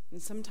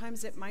 And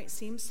sometimes it might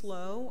seem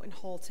slow and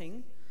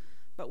halting,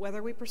 but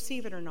whether we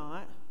perceive it or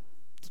not,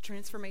 the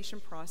transformation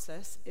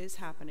process is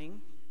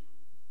happening.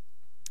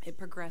 It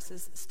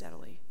progresses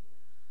steadily.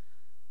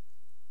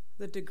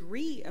 The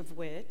degree of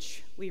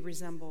which we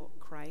resemble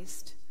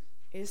Christ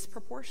is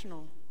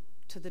proportional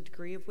to the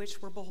degree of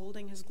which we're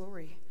beholding his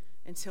glory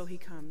until he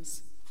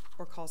comes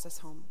or calls us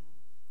home.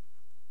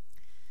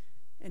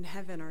 In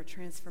heaven, our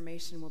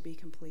transformation will be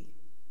complete.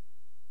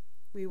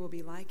 We will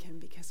be like him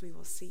because we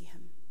will see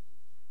him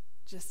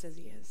just as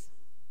he is.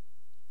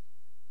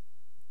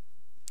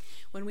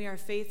 When we are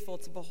faithful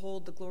to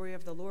behold the glory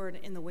of the Lord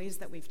in the ways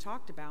that we've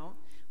talked about,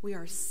 we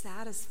are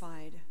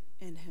satisfied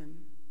in him.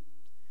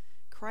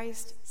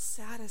 Christ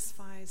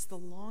satisfies the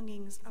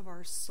longings of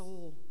our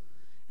soul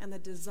and the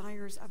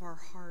desires of our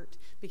heart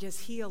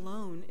because he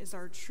alone is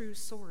our true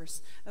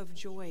source of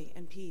joy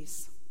and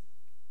peace.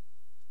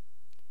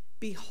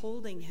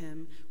 Beholding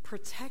him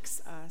protects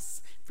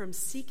us from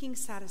seeking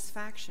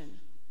satisfaction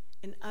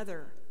in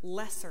other,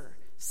 lesser,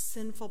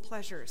 sinful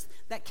pleasures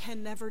that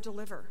can never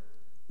deliver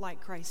like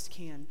Christ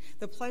can.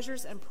 The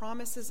pleasures and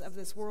promises of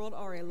this world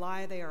are a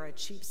lie. They are a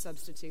cheap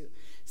substitute.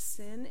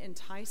 Sin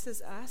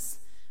entices us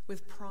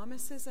with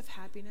promises of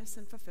happiness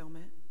and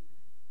fulfillment,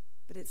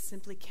 but it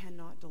simply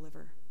cannot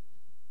deliver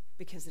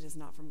because it is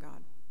not from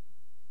God.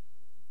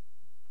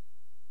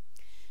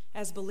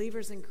 As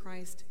believers in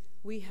Christ,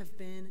 we have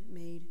been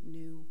made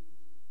new.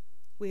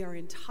 We are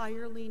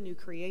entirely new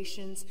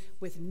creations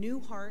with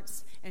new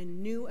hearts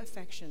and new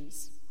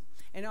affections.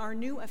 And our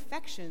new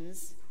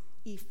affections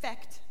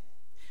effect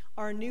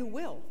our new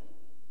will.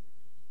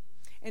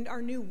 And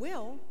our new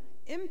will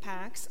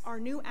impacts our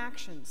new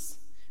actions.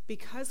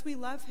 Because we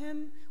love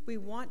him, we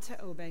want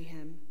to obey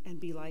him and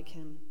be like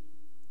him.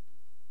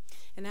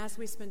 And as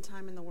we spend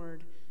time in the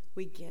Word,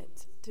 we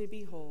get to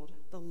behold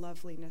the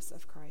loveliness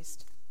of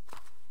Christ.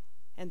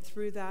 And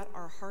through that,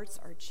 our hearts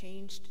are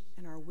changed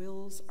and our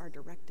wills are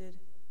directed,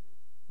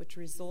 which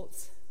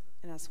results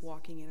in us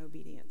walking in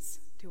obedience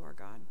to our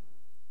God.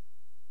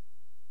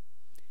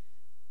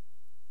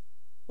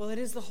 Well, it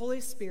is the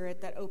Holy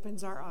Spirit that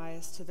opens our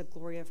eyes to the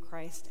glory of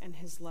Christ and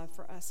his love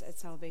for us at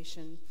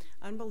salvation.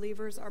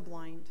 Unbelievers are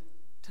blind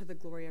to the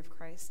glory of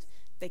Christ.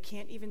 They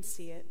can't even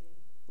see it,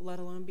 let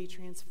alone be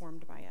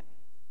transformed by it.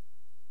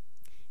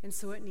 And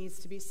so it needs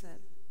to be said.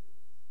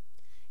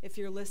 If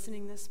you're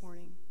listening this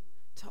morning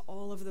to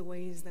all of the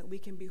ways that we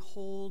can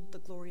behold the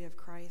glory of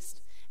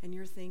Christ, and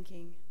you're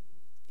thinking,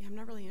 yeah, I'm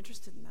not really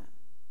interested in that.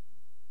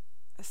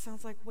 That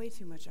sounds like way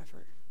too much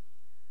effort.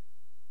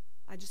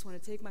 I just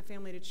want to take my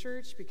family to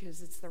church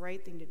because it's the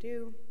right thing to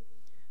do,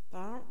 but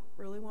I don't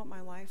really want my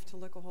life to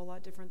look a whole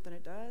lot different than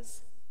it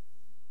does.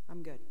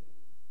 I'm good.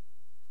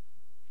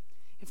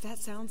 If that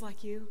sounds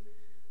like you,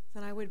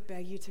 then I would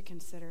beg you to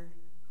consider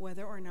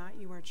whether or not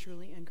you are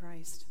truly in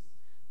Christ.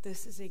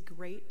 This is a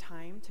great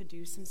time to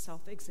do some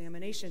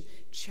self-examination.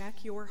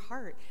 Check your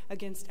heart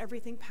against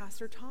everything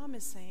Pastor Tom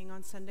is saying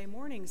on Sunday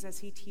mornings as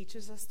he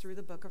teaches us through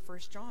the book of 1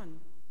 John.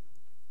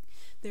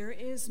 There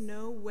is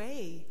no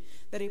way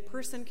that a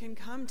person can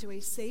come to a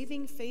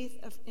saving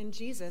faith in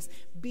Jesus,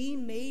 be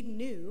made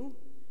new,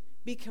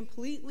 be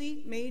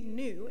completely made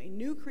new, a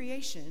new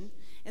creation,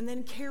 and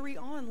then carry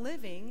on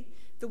living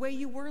the way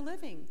you were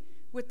living,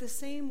 with the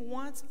same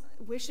wants,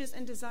 wishes,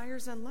 and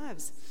desires and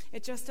loves.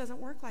 It just doesn't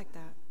work like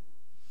that.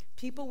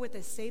 People with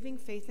a saving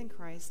faith in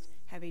Christ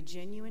have a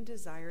genuine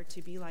desire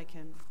to be like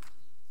him.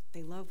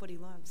 They love what he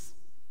loves.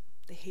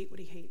 They hate what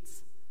he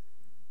hates.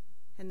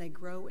 And they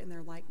grow in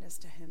their likeness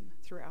to him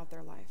throughout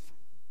their life.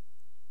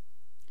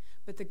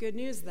 But the good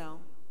news, though,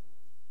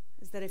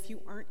 is that if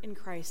you aren't in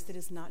Christ, it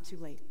is not too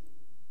late.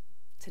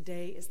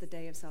 Today is the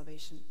day of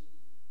salvation.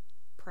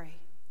 Pray.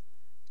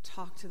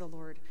 Talk to the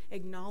Lord.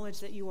 Acknowledge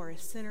that you are a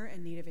sinner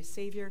in need of a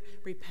Savior.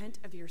 Repent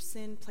of your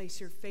sin.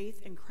 Place your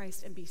faith in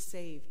Christ and be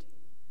saved.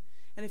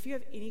 And if you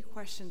have any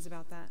questions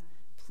about that,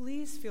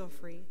 please feel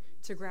free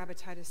to grab a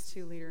Titus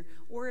 2 leader.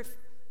 Or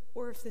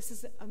if this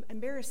is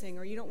embarrassing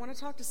or you don't want to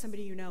talk to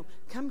somebody you know,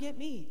 come get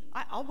me.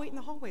 I'll wait in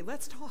the hallway.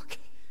 Let's talk.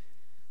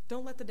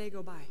 Don't let the day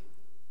go by.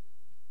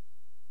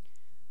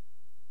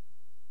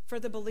 For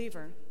the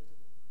believer,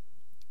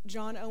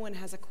 John Owen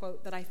has a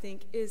quote that I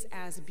think is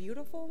as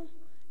beautiful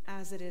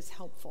as it is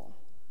helpful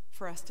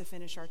for us to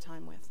finish our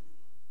time with.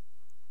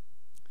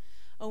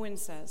 Owen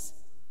says,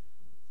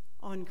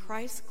 "On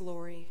Christ's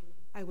glory,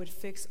 I would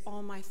fix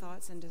all my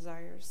thoughts and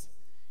desires,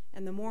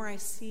 And the more I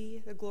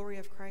see the glory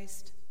of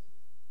Christ,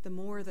 the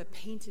more the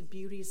painted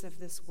beauties of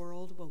this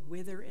world will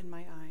wither in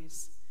my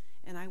eyes,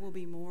 and I will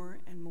be more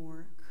and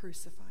more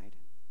crucified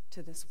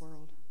to this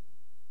world.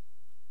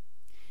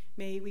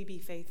 May we be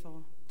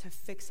faithful to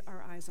fix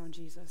our eyes on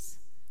Jesus,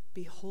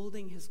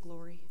 beholding his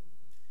glory,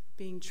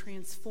 being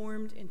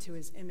transformed into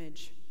his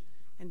image,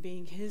 and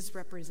being his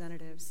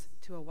representatives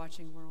to a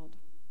watching world.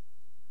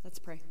 Let's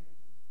pray.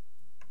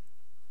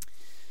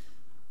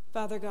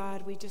 Father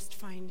God, we just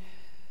find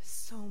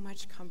so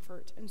much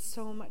comfort and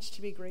so much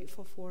to be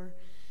grateful for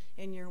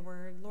in your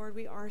word. Lord,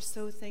 we are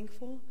so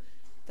thankful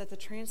that the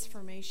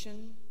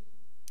transformation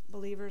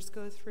believers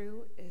go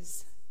through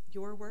is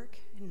your work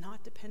and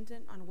not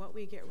dependent on what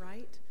we get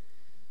right.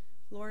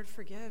 Lord,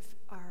 forgive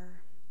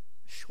our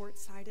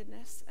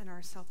short-sightedness and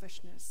our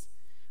selfishness.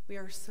 We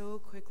are so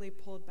quickly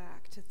pulled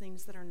back to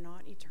things that are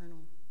not eternal.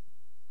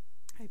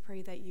 I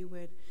pray that you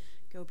would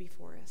go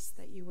before us,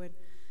 that you would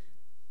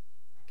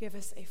give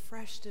us a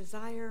fresh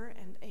desire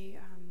and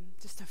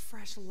just a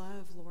fresh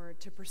love, Lord,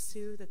 to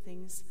pursue the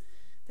things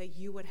that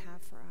you would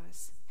have for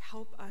us.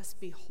 Help us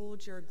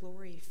behold your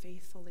glory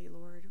faithfully,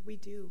 Lord. We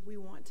do. We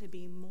want to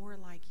be more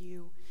like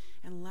you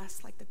and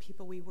less like the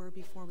people we were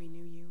before we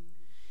knew you.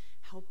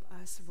 Help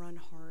us run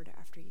hard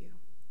after you.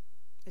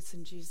 It's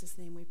in Jesus'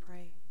 name we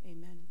pray.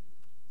 Amen.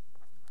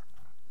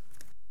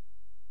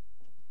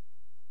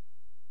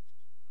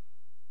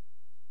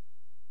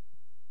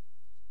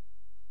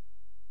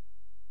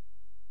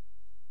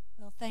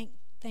 Well,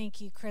 thank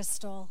you,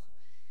 Crystal.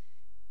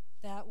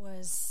 That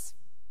was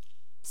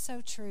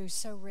so true,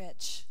 so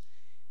rich.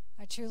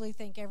 I truly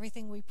think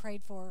everything we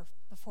prayed for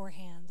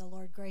beforehand, the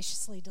Lord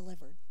graciously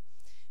delivered.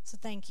 So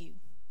thank you.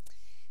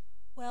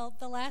 Well,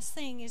 the last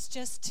thing is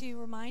just to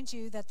remind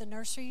you that the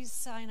nursery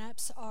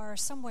sign-ups are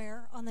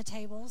somewhere on the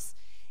tables.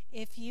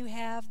 If you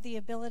have the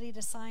ability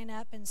to sign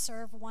up and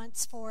serve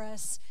once for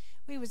us,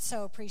 we would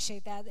so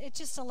appreciate that. It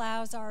just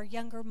allows our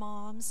younger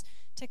moms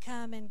to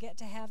come and get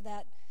to have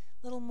that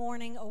little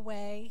morning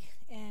away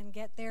and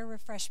get their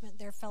refreshment,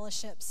 their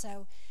fellowship.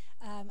 So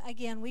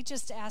again, we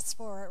just ask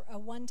for a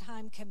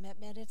one-time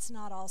commitment. It's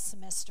not all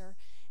semester.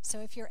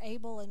 So if you're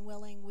able and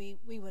willing, we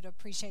would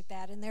appreciate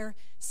that. And they're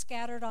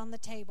scattered on the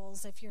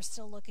tables if you're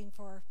still looking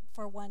for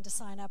one to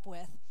sign up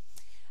with.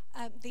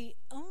 The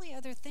only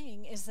other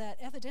thing is that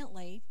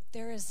evidently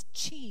there is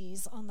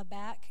cheese on the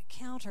back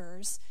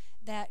counters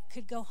that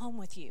could go home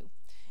with you.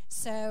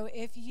 So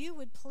if you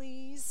would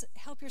please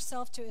help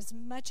yourself to as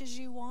much as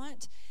you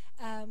want,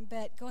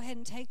 but go ahead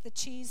and take the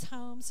cheese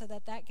home so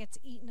that gets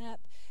eaten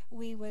up.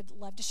 We would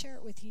love to share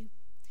it with you.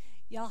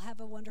 Y'all have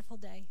a wonderful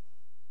day.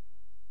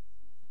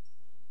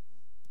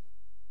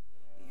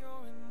 You're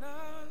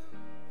enough.